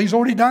leaders? Well, he's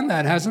already done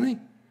that, hasn't he?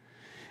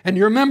 And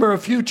you remember a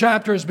few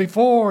chapters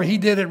before, he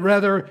did it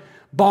rather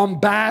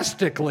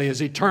bombastically as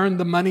he turned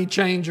the money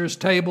changers'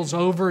 tables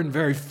over and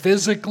very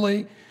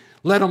physically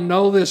let them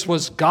know this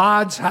was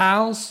God's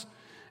house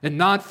and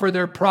not for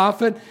their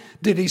profit.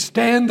 Did he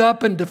stand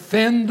up and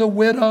defend the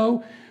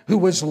widow who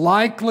was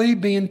likely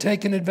being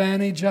taken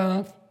advantage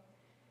of?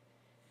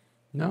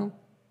 No.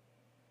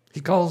 He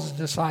calls the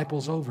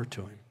disciples over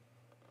to him.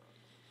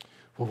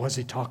 Well, what does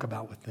he talk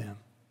about with them?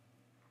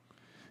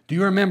 Do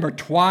you remember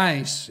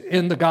twice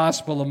in the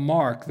Gospel of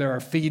Mark there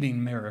are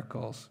feeding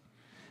miracles?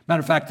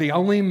 Matter of fact, the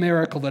only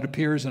miracle that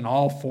appears in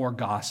all four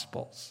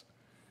Gospels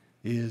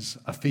is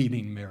a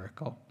feeding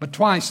miracle. But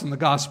twice in the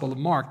Gospel of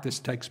Mark this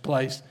takes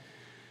place.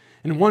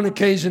 And on one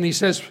occasion he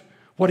says,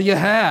 what do you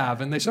have?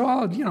 And they say,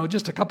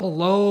 just a couple of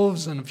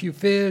loaves and a few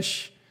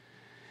fish.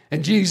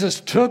 And Jesus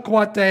took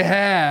what they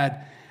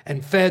had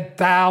and fed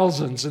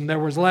thousands, and there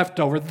was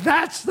leftover.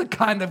 That's the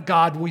kind of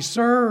God we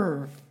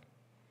serve.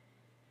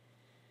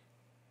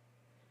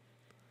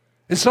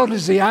 And so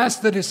does he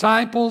ask the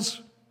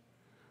disciples,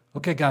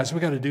 okay, guys, we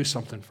got to do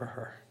something for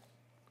her.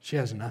 She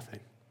has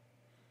nothing.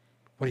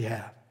 What do you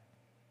have?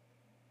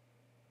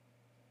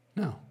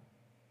 No.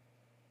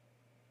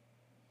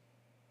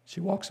 She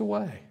walks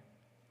away.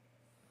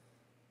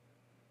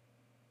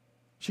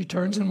 She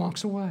turns and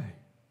walks away.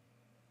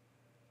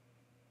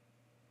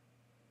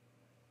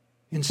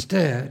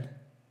 Instead,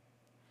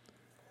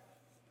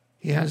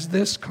 he has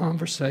this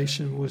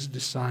conversation with his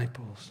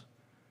disciples.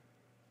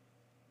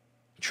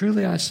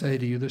 Truly I say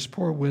to you, this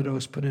poor widow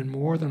has put in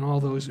more than all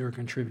those who are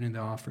contributing to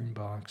the offering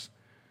box.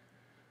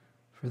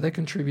 For they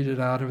contributed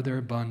out of their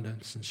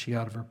abundance, and she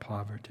out of her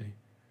poverty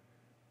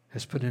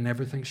has put in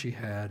everything she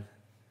had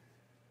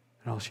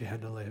and all she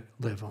had to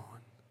live on.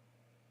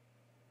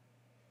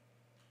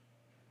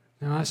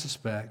 Now I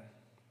suspect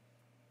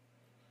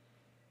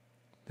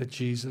that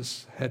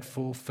Jesus had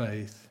full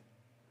faith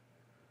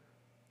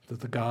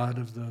that the God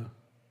of the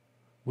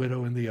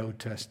widow in the Old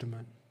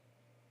Testament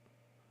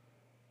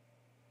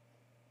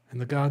and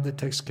the God that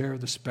takes care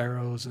of the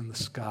sparrows in the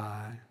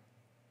sky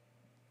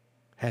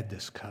had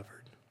this covered.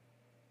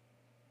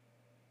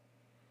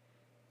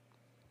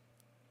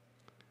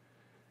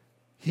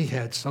 He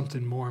had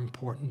something more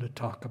important to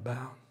talk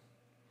about.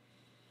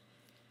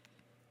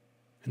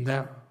 And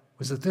that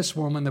was that this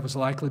woman that was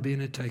likely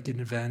being taken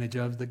advantage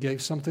of, that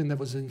gave something that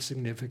was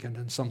insignificant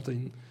and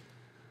something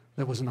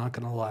that was not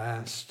going to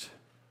last,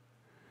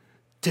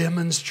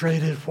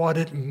 demonstrated what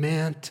it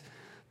meant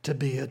to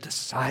be a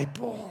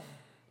disciple.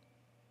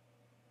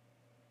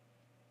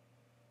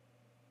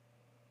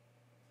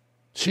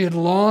 She had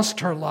lost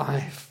her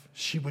life.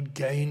 She would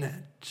gain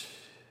it.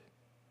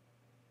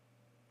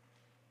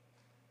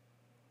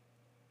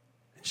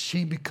 And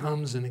she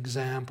becomes an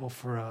example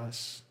for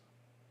us.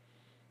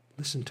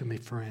 Listen to me,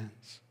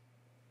 friends.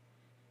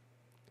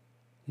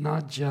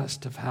 Not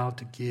just of how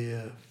to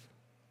give,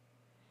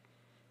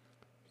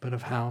 but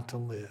of how to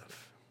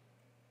live.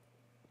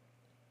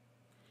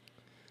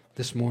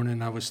 This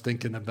morning I was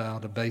thinking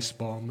about a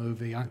baseball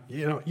movie.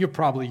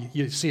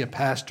 You see a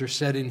pastor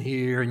sitting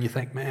here and you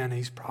think, man,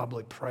 he's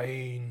probably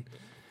praying.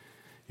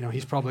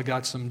 He's probably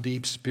got some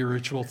deep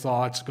spiritual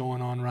thoughts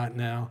going on right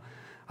now.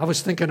 I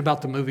was thinking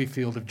about the movie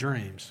Field of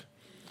Dreams.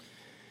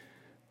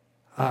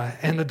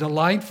 And a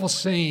delightful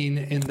scene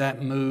in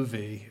that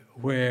movie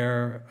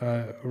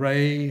where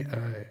Ray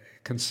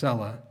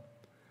Kinsella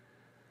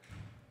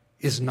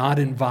is not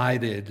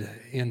invited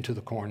into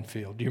the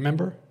cornfield. Do you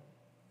remember?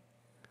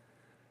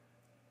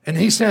 And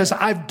he says,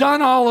 I've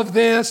done all of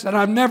this and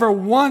I've never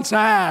once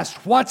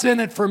asked, what's in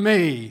it for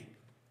me?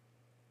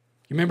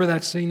 You remember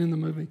that scene in the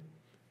movie?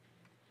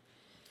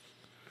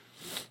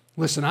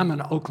 Listen, I'm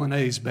an Oakland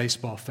A's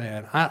baseball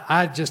fan.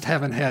 I just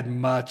haven't had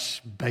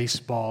much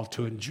baseball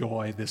to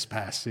enjoy this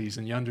past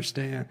season. You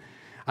understand?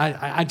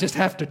 I just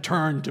have to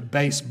turn to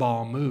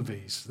baseball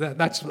movies.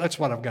 That's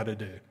what I've got to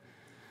do.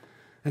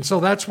 And so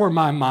that's where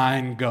my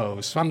mind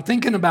goes. So I'm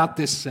thinking about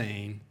this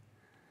scene.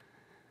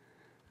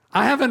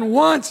 I haven't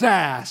once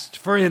asked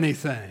for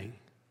anything.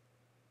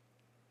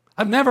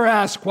 I've never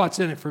asked what's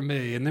in it for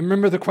me. And then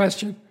remember the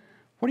question?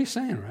 What are you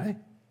saying, Ray?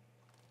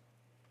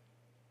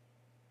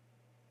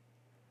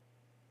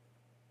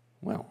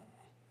 Well,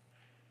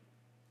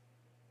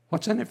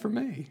 what's in it for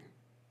me?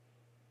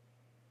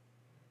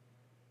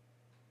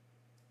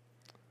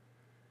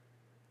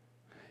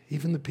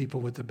 Even the people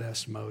with the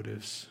best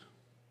motives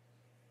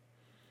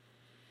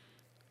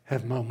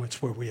have moments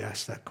where we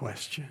ask that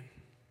question.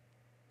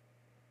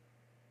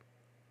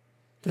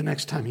 The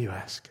next time you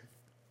ask it,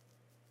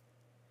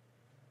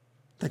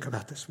 think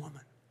about this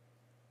woman.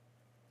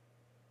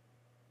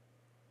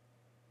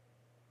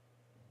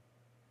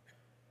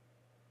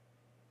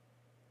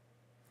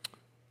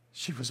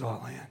 She was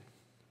all in.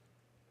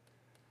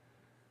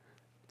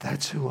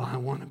 That's who I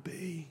want to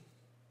be.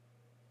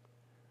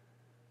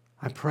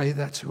 I pray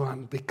that's who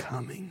I'm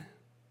becoming.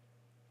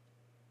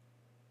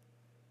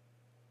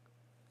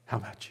 How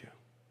about you?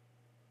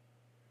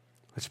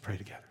 Let's pray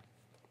together.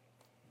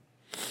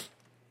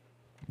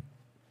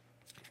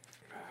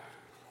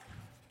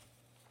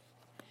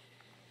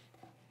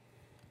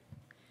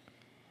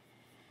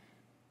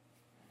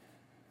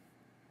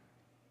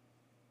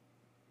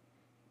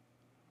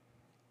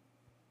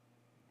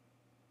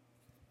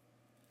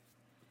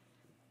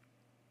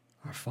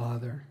 Our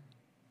Father,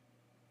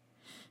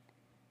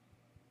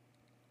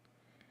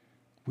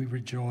 we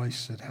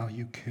rejoice at how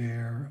you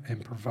care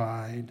and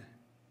provide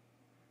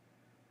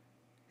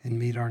and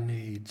meet our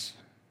needs.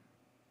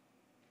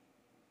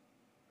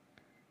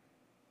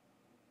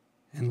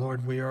 And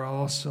Lord, we are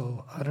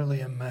also utterly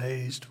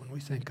amazed when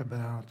we think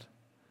about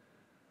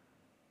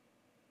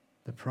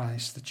the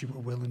price that you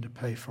were willing to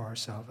pay for our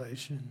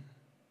salvation.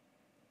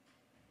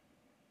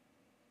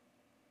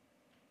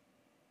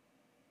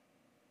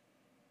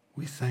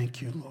 We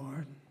thank you,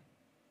 Lord.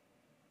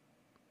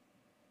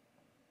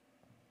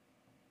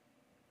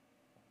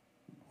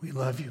 We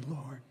love you,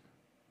 Lord.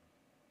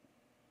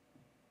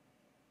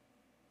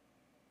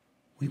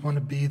 We want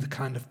to be the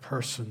kind of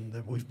person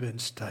that we've been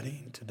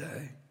studying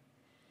today.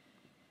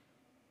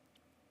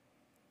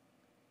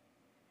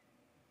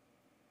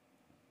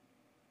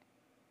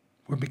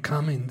 We're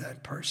becoming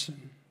that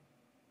person.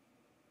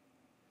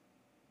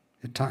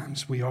 At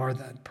times we are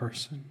that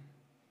person.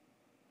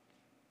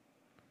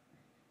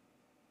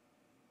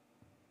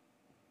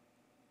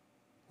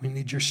 We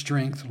need your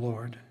strength,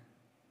 Lord,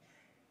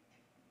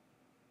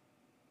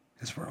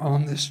 as we're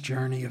on this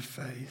journey of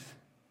faith.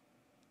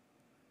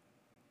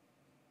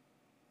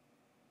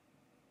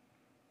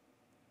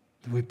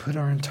 That we put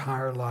our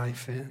entire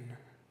life in.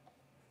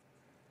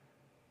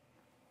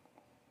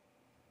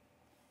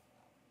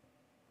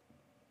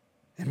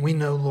 And we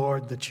know,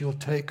 Lord, that you'll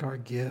take our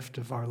gift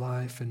of our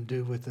life and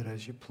do with it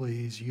as you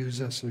please. Use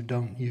us or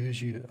don't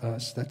use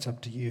us. That's up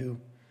to you.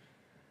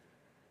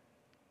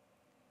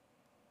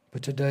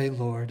 But today,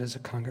 Lord, as a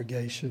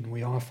congregation,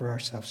 we offer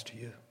ourselves to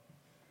you,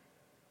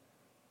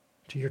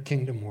 to your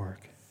kingdom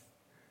work,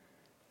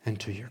 and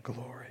to your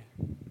glory.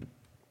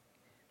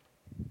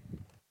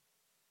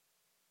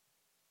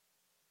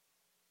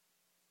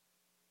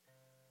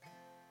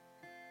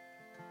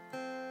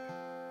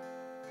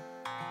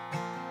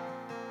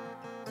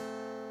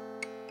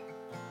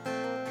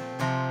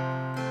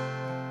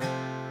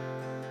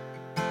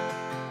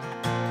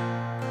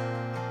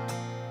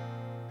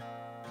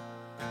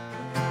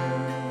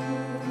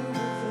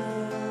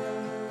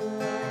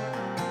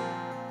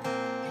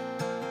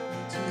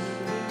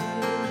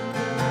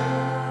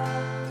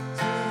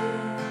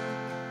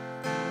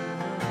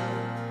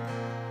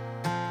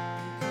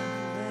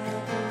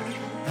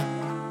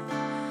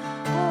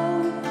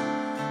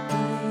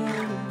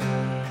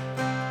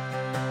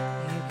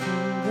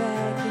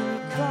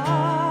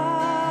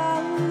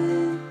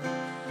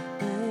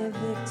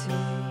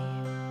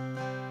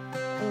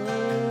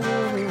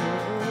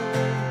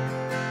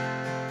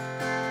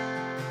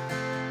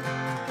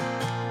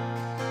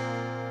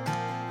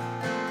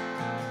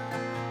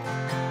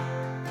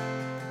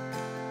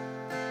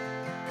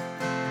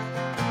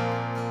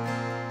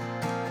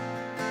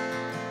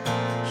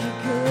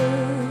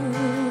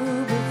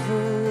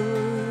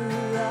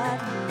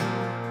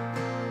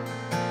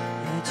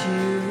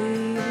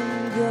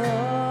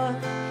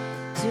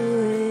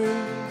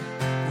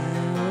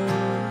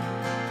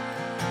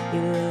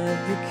 Your love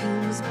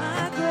becomes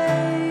my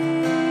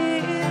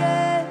greatest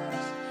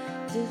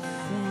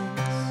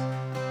defense.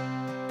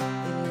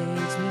 It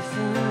leads me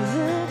from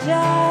the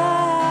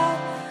dark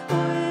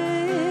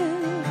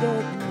wilderness,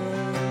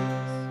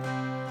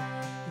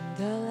 and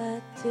all I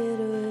did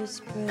was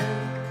pray.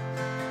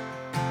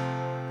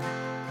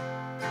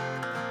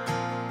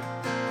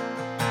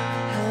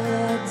 All I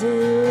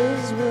did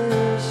was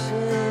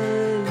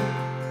worship.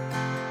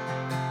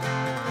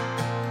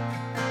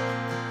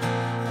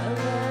 All I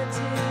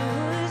did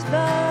was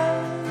bow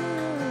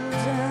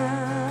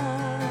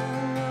down.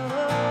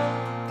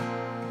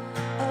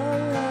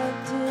 All I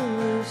did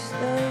was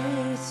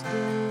stay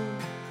still.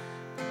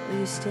 Will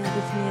you stand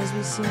with me as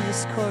we sing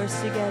this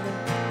chorus together?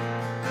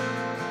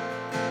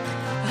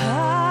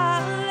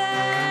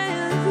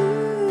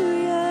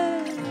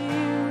 Hallelujah,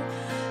 you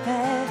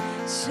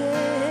have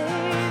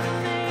saved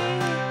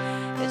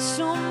me. It's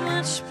so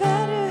much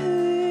better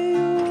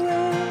your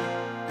way.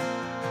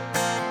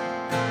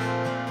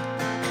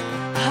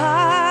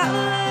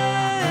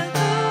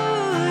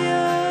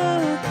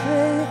 Hallelujah,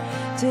 great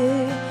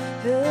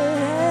defender.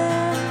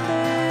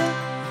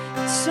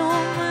 It's so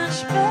much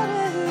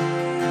better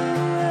your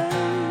way.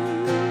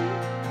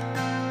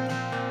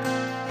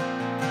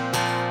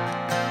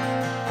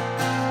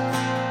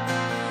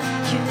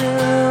 You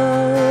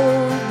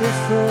know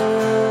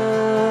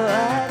before I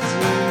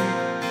do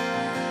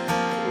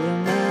what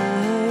my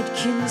heart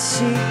can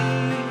see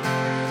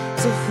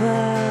to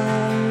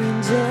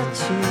find a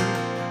truth.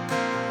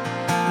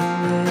 Your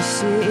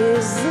mercy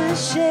is the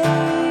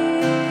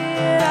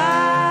shade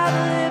I'm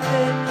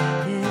living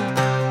in.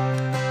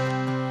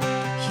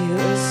 You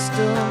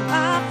restore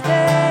my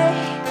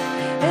faith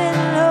and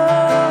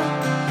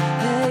hope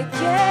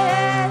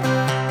again.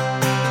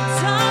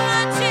 All I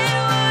did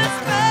was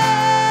praise.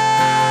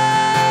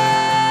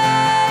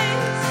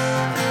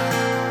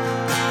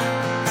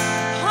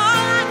 All I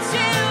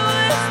did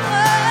was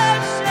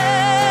worship.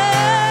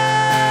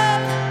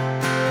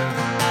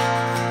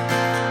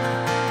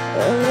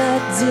 All I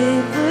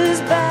did was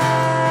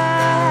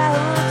bow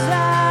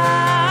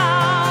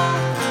down.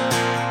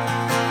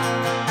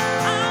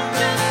 I'm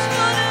just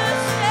gonna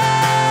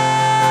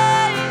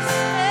stay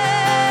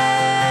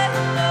still.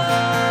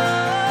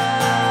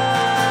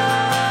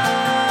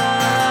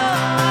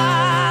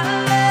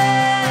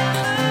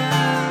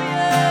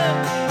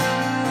 Hallelujah,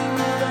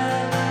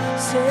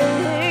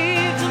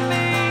 saved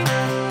me.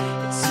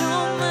 It's so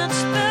much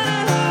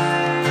better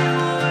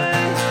your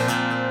way.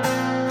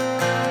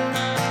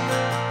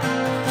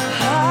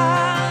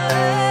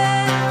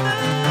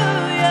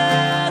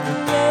 Hallelujah,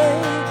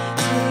 great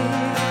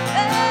defender.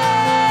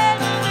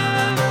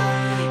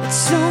 It's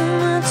so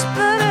much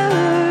better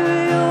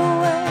your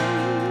way.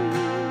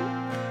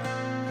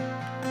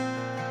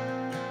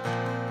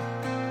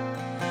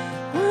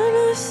 When I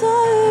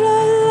thought I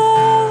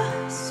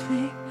lost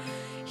me,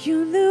 you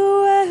knew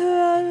where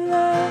I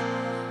led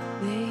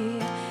me.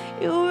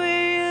 You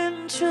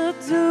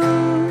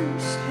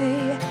reintroduced me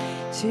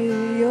to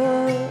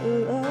your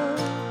love.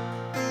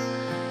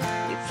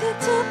 You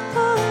picked up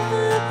all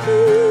my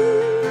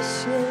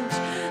pieces,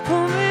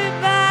 pulled me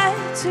back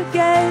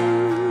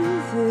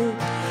together.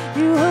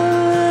 You were a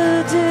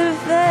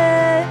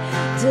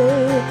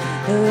defender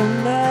of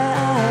my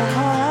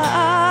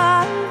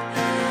heart.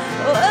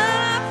 When I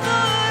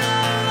thought I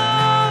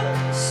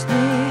lost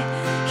me,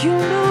 you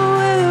knew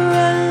where I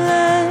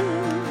led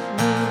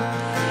me.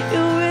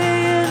 You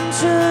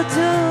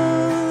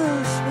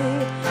reintroduced me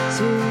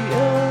to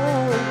your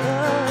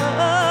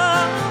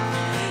love.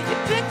 You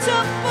picked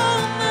up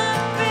all my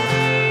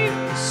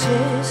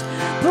pieces,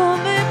 pulled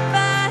me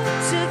back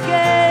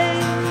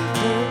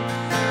together.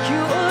 You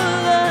were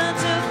the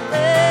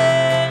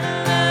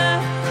defender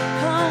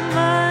of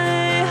my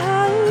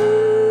heart.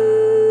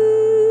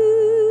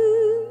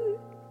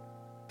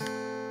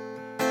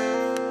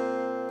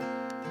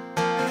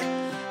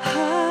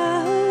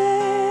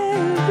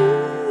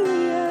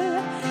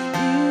 Hallelujah,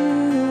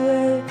 you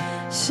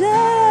have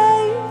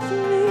saved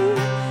me.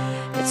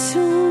 It's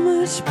so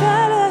much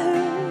better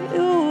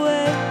your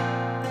way.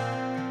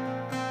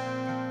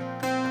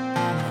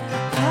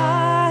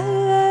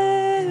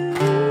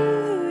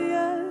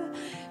 Hallelujah,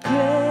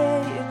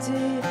 great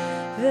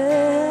defender.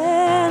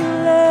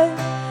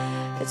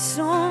 It's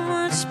so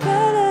much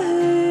better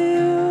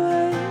your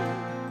way.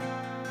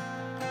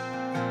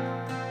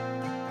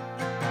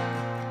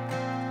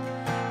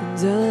 And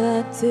all I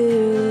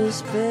did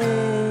was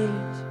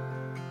praise.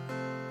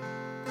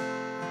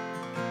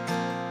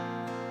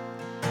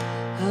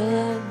 All I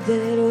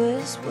did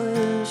was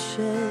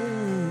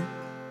worship.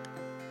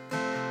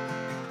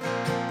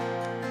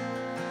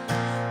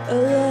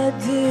 All I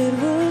did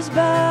was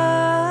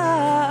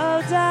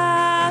bow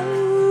down.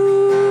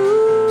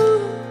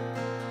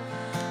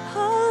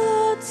 All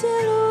I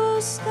did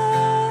was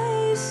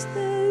stay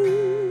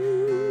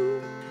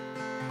still.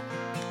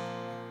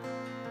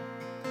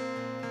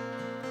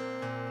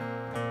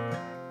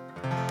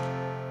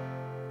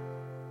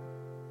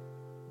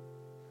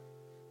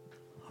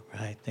 All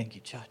right, thank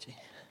you, Chachi.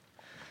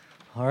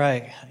 All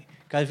right,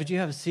 guys, would you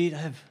have a seat? I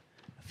have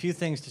a few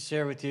things to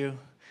share with you,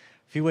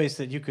 a few ways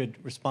that you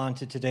could respond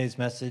to today's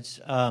message.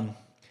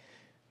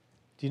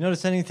 Do you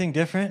notice anything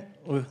different?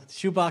 Well,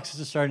 shoe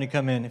boxes are starting to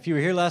come in. If you were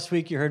here last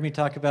week, you heard me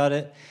talk about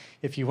it.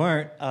 If you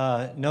weren't,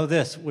 know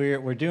this.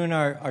 We're doing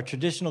our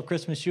traditional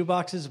Christmas shoe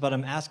boxes, but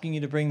I'm asking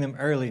you to bring them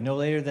early, no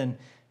later than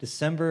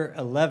December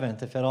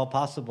 11th, if at all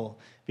possible,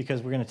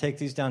 because we're going to take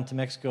these down to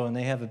Mexico, and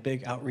they have a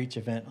big outreach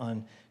event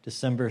on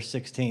December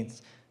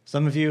 16th.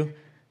 Some of you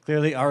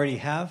clearly already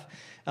have,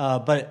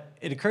 but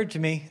it occurred to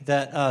me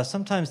that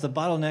sometimes the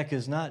bottleneck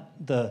is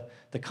not the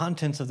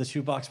contents of the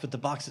shoebox, but the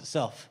box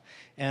itself.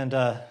 And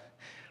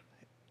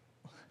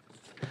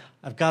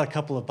I've got a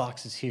couple of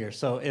boxes here,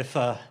 so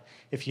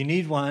if you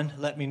need one,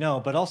 let me know.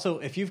 But also,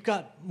 if you've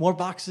got more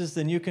boxes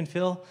than you can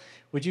fill,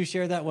 would you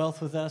share that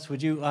wealth with us?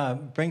 Would you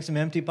bring some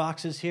empty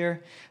boxes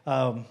here?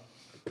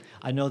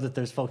 I know that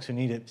there's folks who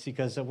need it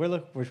because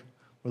we're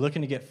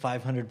looking to get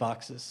 500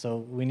 boxes, so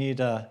we need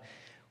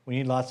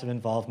lots of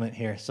involvement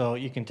here. So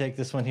you can take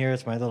this one here.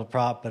 It's my little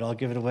prop, but I'll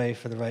give it away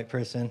for the right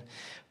person.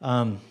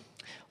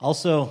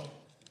 Also,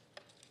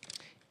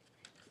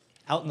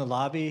 out in the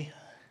lobby,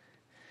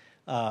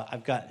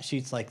 I've got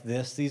sheets like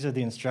this. These are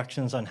the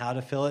instructions on how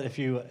to fill it. If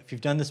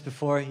you've done this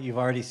before, you've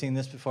already seen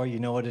this before, you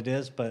know what it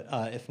is. But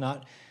if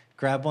not,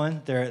 grab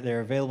one. They're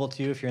available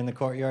to you if you're in the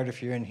courtyard.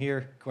 If you're in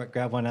here,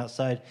 grab one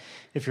outside.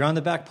 If you're on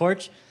the back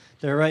porch,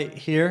 they're right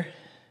here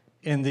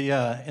in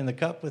the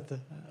cup with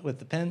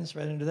the pens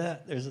right under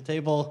that. There's a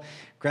table.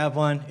 Grab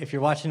one. If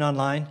you're watching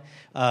online,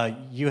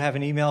 you have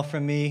an email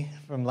from me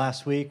from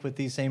last week with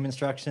these same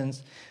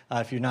instructions.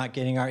 If you're not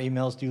getting our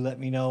emails, do let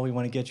me know. We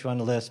want to get you on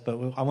the list. But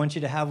I want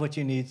you to have what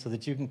you need so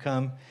that you can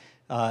come,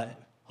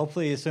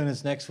 hopefully as soon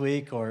as next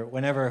week or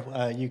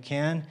whenever you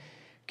can.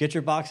 Get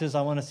your boxes.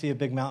 I want to see a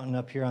big mountain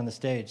up here on the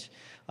stage.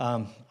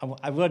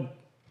 I would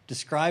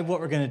describe what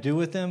we're going to do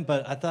with them,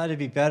 but I thought it'd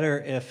be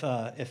better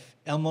if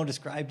Elmo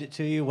described it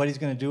to you, what he's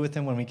going to do with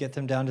them when we get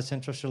them down to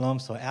Central Shalom.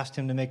 So I asked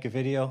him to make a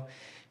video,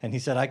 and he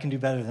said, I can do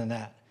better than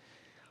that.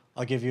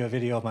 I'll give you a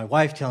video of my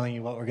wife telling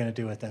you what we're going to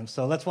do with them.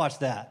 So let's watch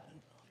that.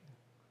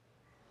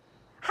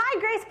 Hi,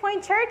 Grace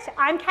Point Church.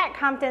 I'm Kat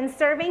Compton,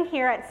 serving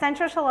here at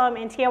Central Shalom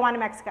in Tijuana,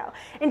 Mexico.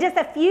 In just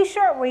a few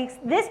short weeks,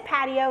 this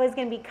patio is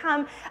going to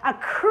become a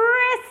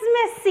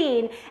Christmas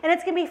scene, and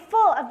it's going to be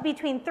full of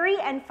between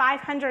 300 and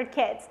 500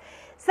 kids.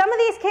 Some of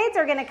these kids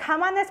are going to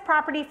come on this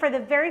property for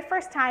the very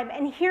first time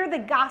and hear the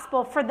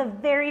gospel for the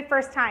very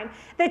first time,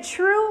 the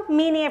true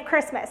meaning of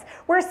Christmas.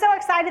 We're so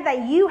excited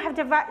that you have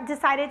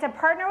decided to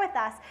partner with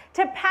us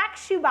to pack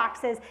shoe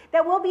boxes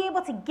that we'll be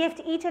able to gift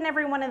each and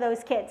every one of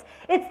those kids.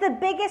 It's the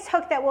biggest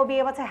hook that we'll be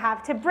able to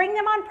have to bring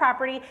them on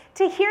property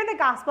to hear the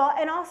gospel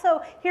and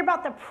also hear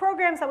about the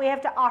programs that we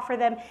have to offer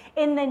them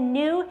in the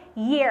new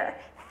year.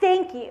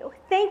 Thank you.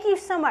 Thank you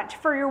so much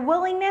for your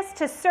willingness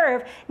to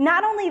serve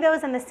not only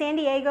those in the San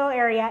Diego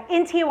area,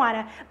 in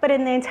Tijuana, but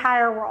in the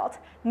entire world.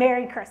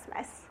 Merry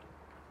Christmas.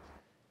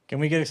 Can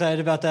we get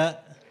excited about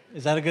that?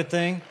 Is that a good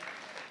thing?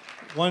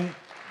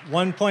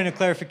 One point of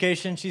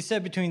clarification. She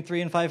said between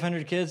 300 and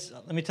 500 kids.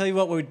 Let me tell you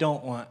what we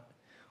don't want.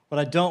 What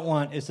I don't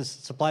want is to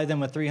supply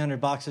them with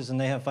 300 boxes and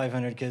they have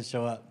 500 kids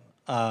show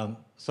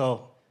up.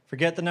 So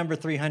forget the number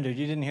 300.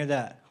 You didn't hear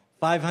that.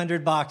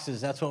 500 boxes.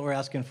 That's what we're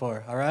asking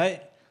for. All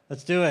right?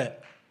 Let's do it.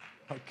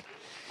 Okay.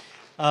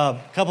 A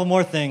couple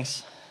more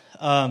things.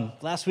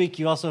 Last week,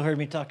 you also heard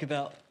me talk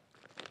about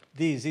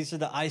these. These are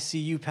the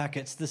ICU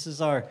packets. This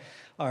is our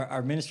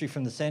ministry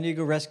from the San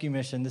Diego Rescue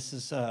Mission. This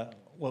is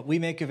what we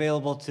make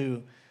available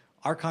to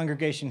our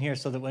congregation here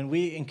so that when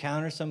we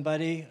encounter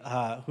somebody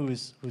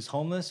who's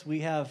homeless,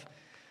 we have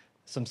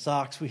some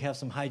socks, we have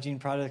some hygiene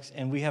products,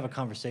 and we have a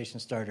conversation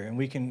starter. And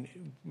we can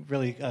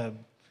really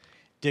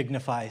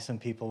dignify some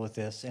people with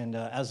this. And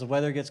as the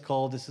weather gets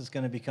cold, this is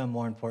going to become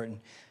more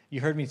important.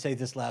 You heard me say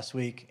this last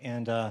week,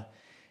 and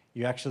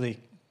you actually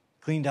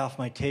cleaned off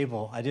my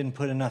table. I didn't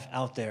put enough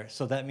out there.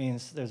 So that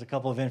means there's a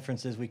couple of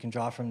inferences we can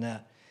draw from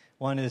that.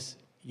 One is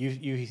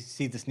you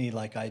see this need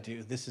like I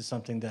do. This is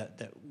something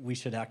that we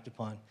should act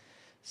upon.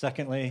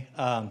 Secondly,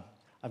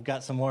 I've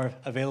got some more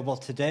available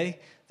today.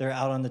 They're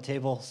out on the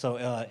table.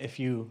 So if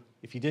you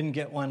didn't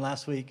get one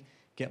last week,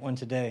 get one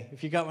today.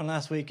 If you got one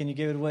last week and you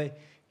gave it away,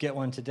 get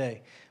one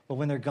today. But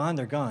when they're gone,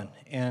 they're gone.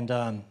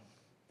 And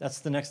that's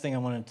the next thing I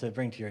wanted to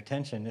bring to your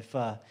attention.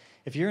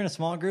 If you're in a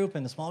small group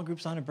and the small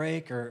group's on a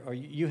break, or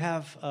you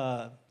have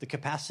the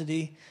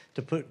capacity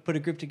to put a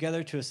group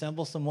together to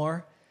assemble some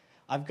more,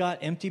 I've got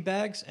empty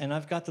bags and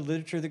I've got the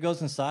literature that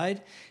goes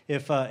inside.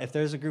 If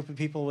there's a group of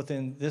people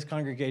within this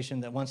congregation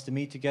that wants to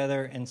meet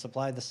together and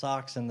supply the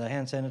socks and the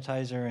hand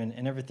sanitizer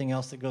and everything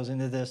else that goes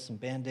into this, some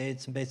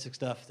Band-Aids, some basic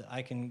stuff that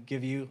I can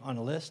give you on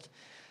a list,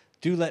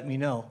 do let me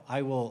know.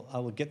 I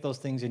will get those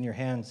things in your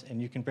hands, and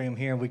you can bring them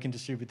here, and we can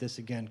distribute this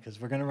again, because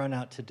we're going to run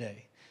out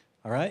today.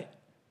 All right?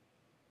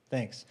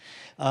 Thanks.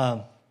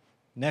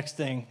 Next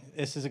thing,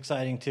 this is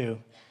exciting too.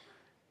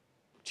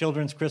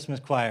 Children's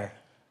Christmas Choir.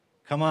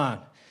 Come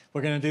on.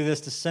 We're going to do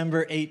this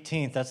December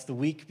 18th. That's the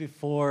week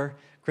before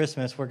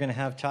Christmas. We're going to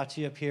have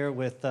Chachi up here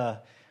with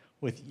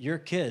your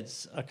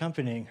kids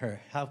accompanying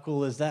her. How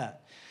cool is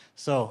that?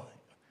 So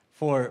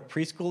For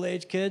preschool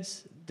age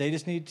kids, they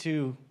just need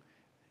to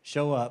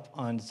show up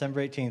on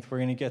December 18th. We're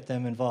going to get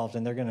them involved,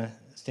 and they're going to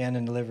stand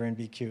and deliver and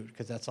be cute,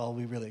 because that's all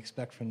we really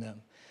expect from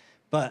them.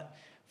 But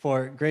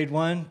for grade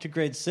 1 to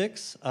grade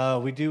 6,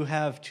 we do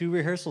have 2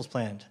 rehearsals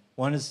planned.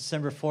 One is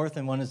December 4th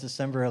and one is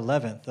December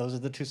 11th. Those are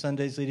the 2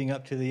 Sundays leading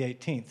up to the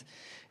 18th.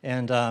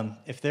 And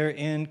if they're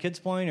in Kids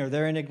Point or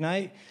they're in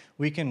Ignite,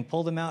 we can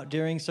pull them out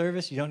during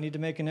service. You don't need to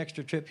make an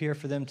extra trip here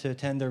for them to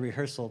attend their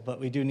rehearsal, but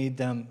we do need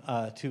them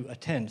to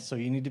attend. So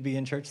you need to be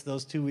in church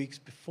those 2 weeks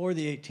before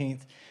the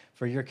 18th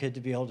for your kid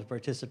to be able to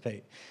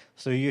participate.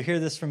 So you hear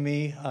this from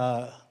me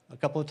a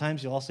couple of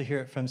times. You'll also hear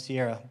it from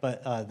Sierra,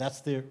 but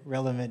that's the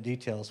relevant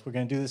details. We're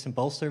going to do this in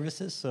both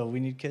services, so we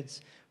need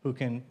kids who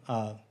can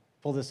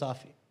pull this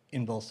off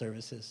in both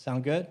services.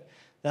 Sound good?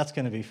 That's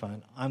going to be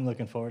fun. I'm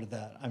looking forward to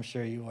that. I'm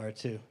sure you are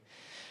too.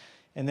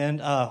 And then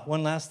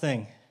one last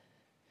thing.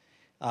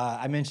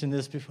 I mentioned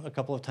this a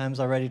couple of times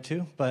already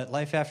too, but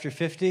Life After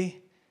 50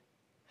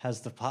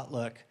 has the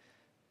potluck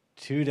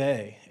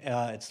today.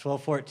 It's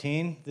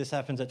 12:14. This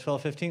happens at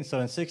 12:15. So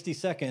in 60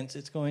 seconds,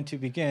 it's going to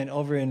begin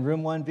over in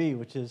room 1B,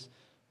 which is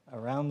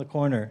around the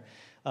corner.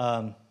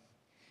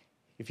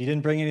 If you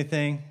didn't bring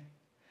anything,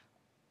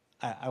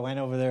 I went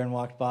over there and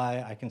walked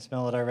by. I can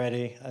smell it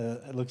already.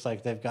 It looks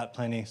like they've got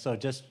plenty. So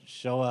just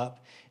show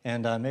up,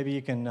 and maybe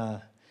you can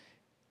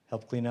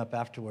help clean up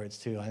afterwards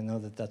too. I know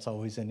that that's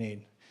always a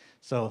need.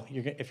 So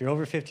if you're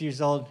over 50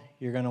 years old,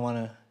 you're going to want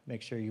to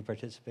make sure you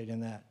participate in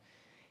that.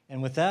 And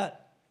with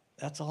that,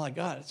 that's all I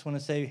got. I just want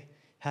to say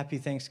happy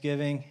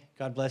Thanksgiving.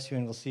 God bless you,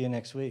 and we'll see you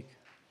next week.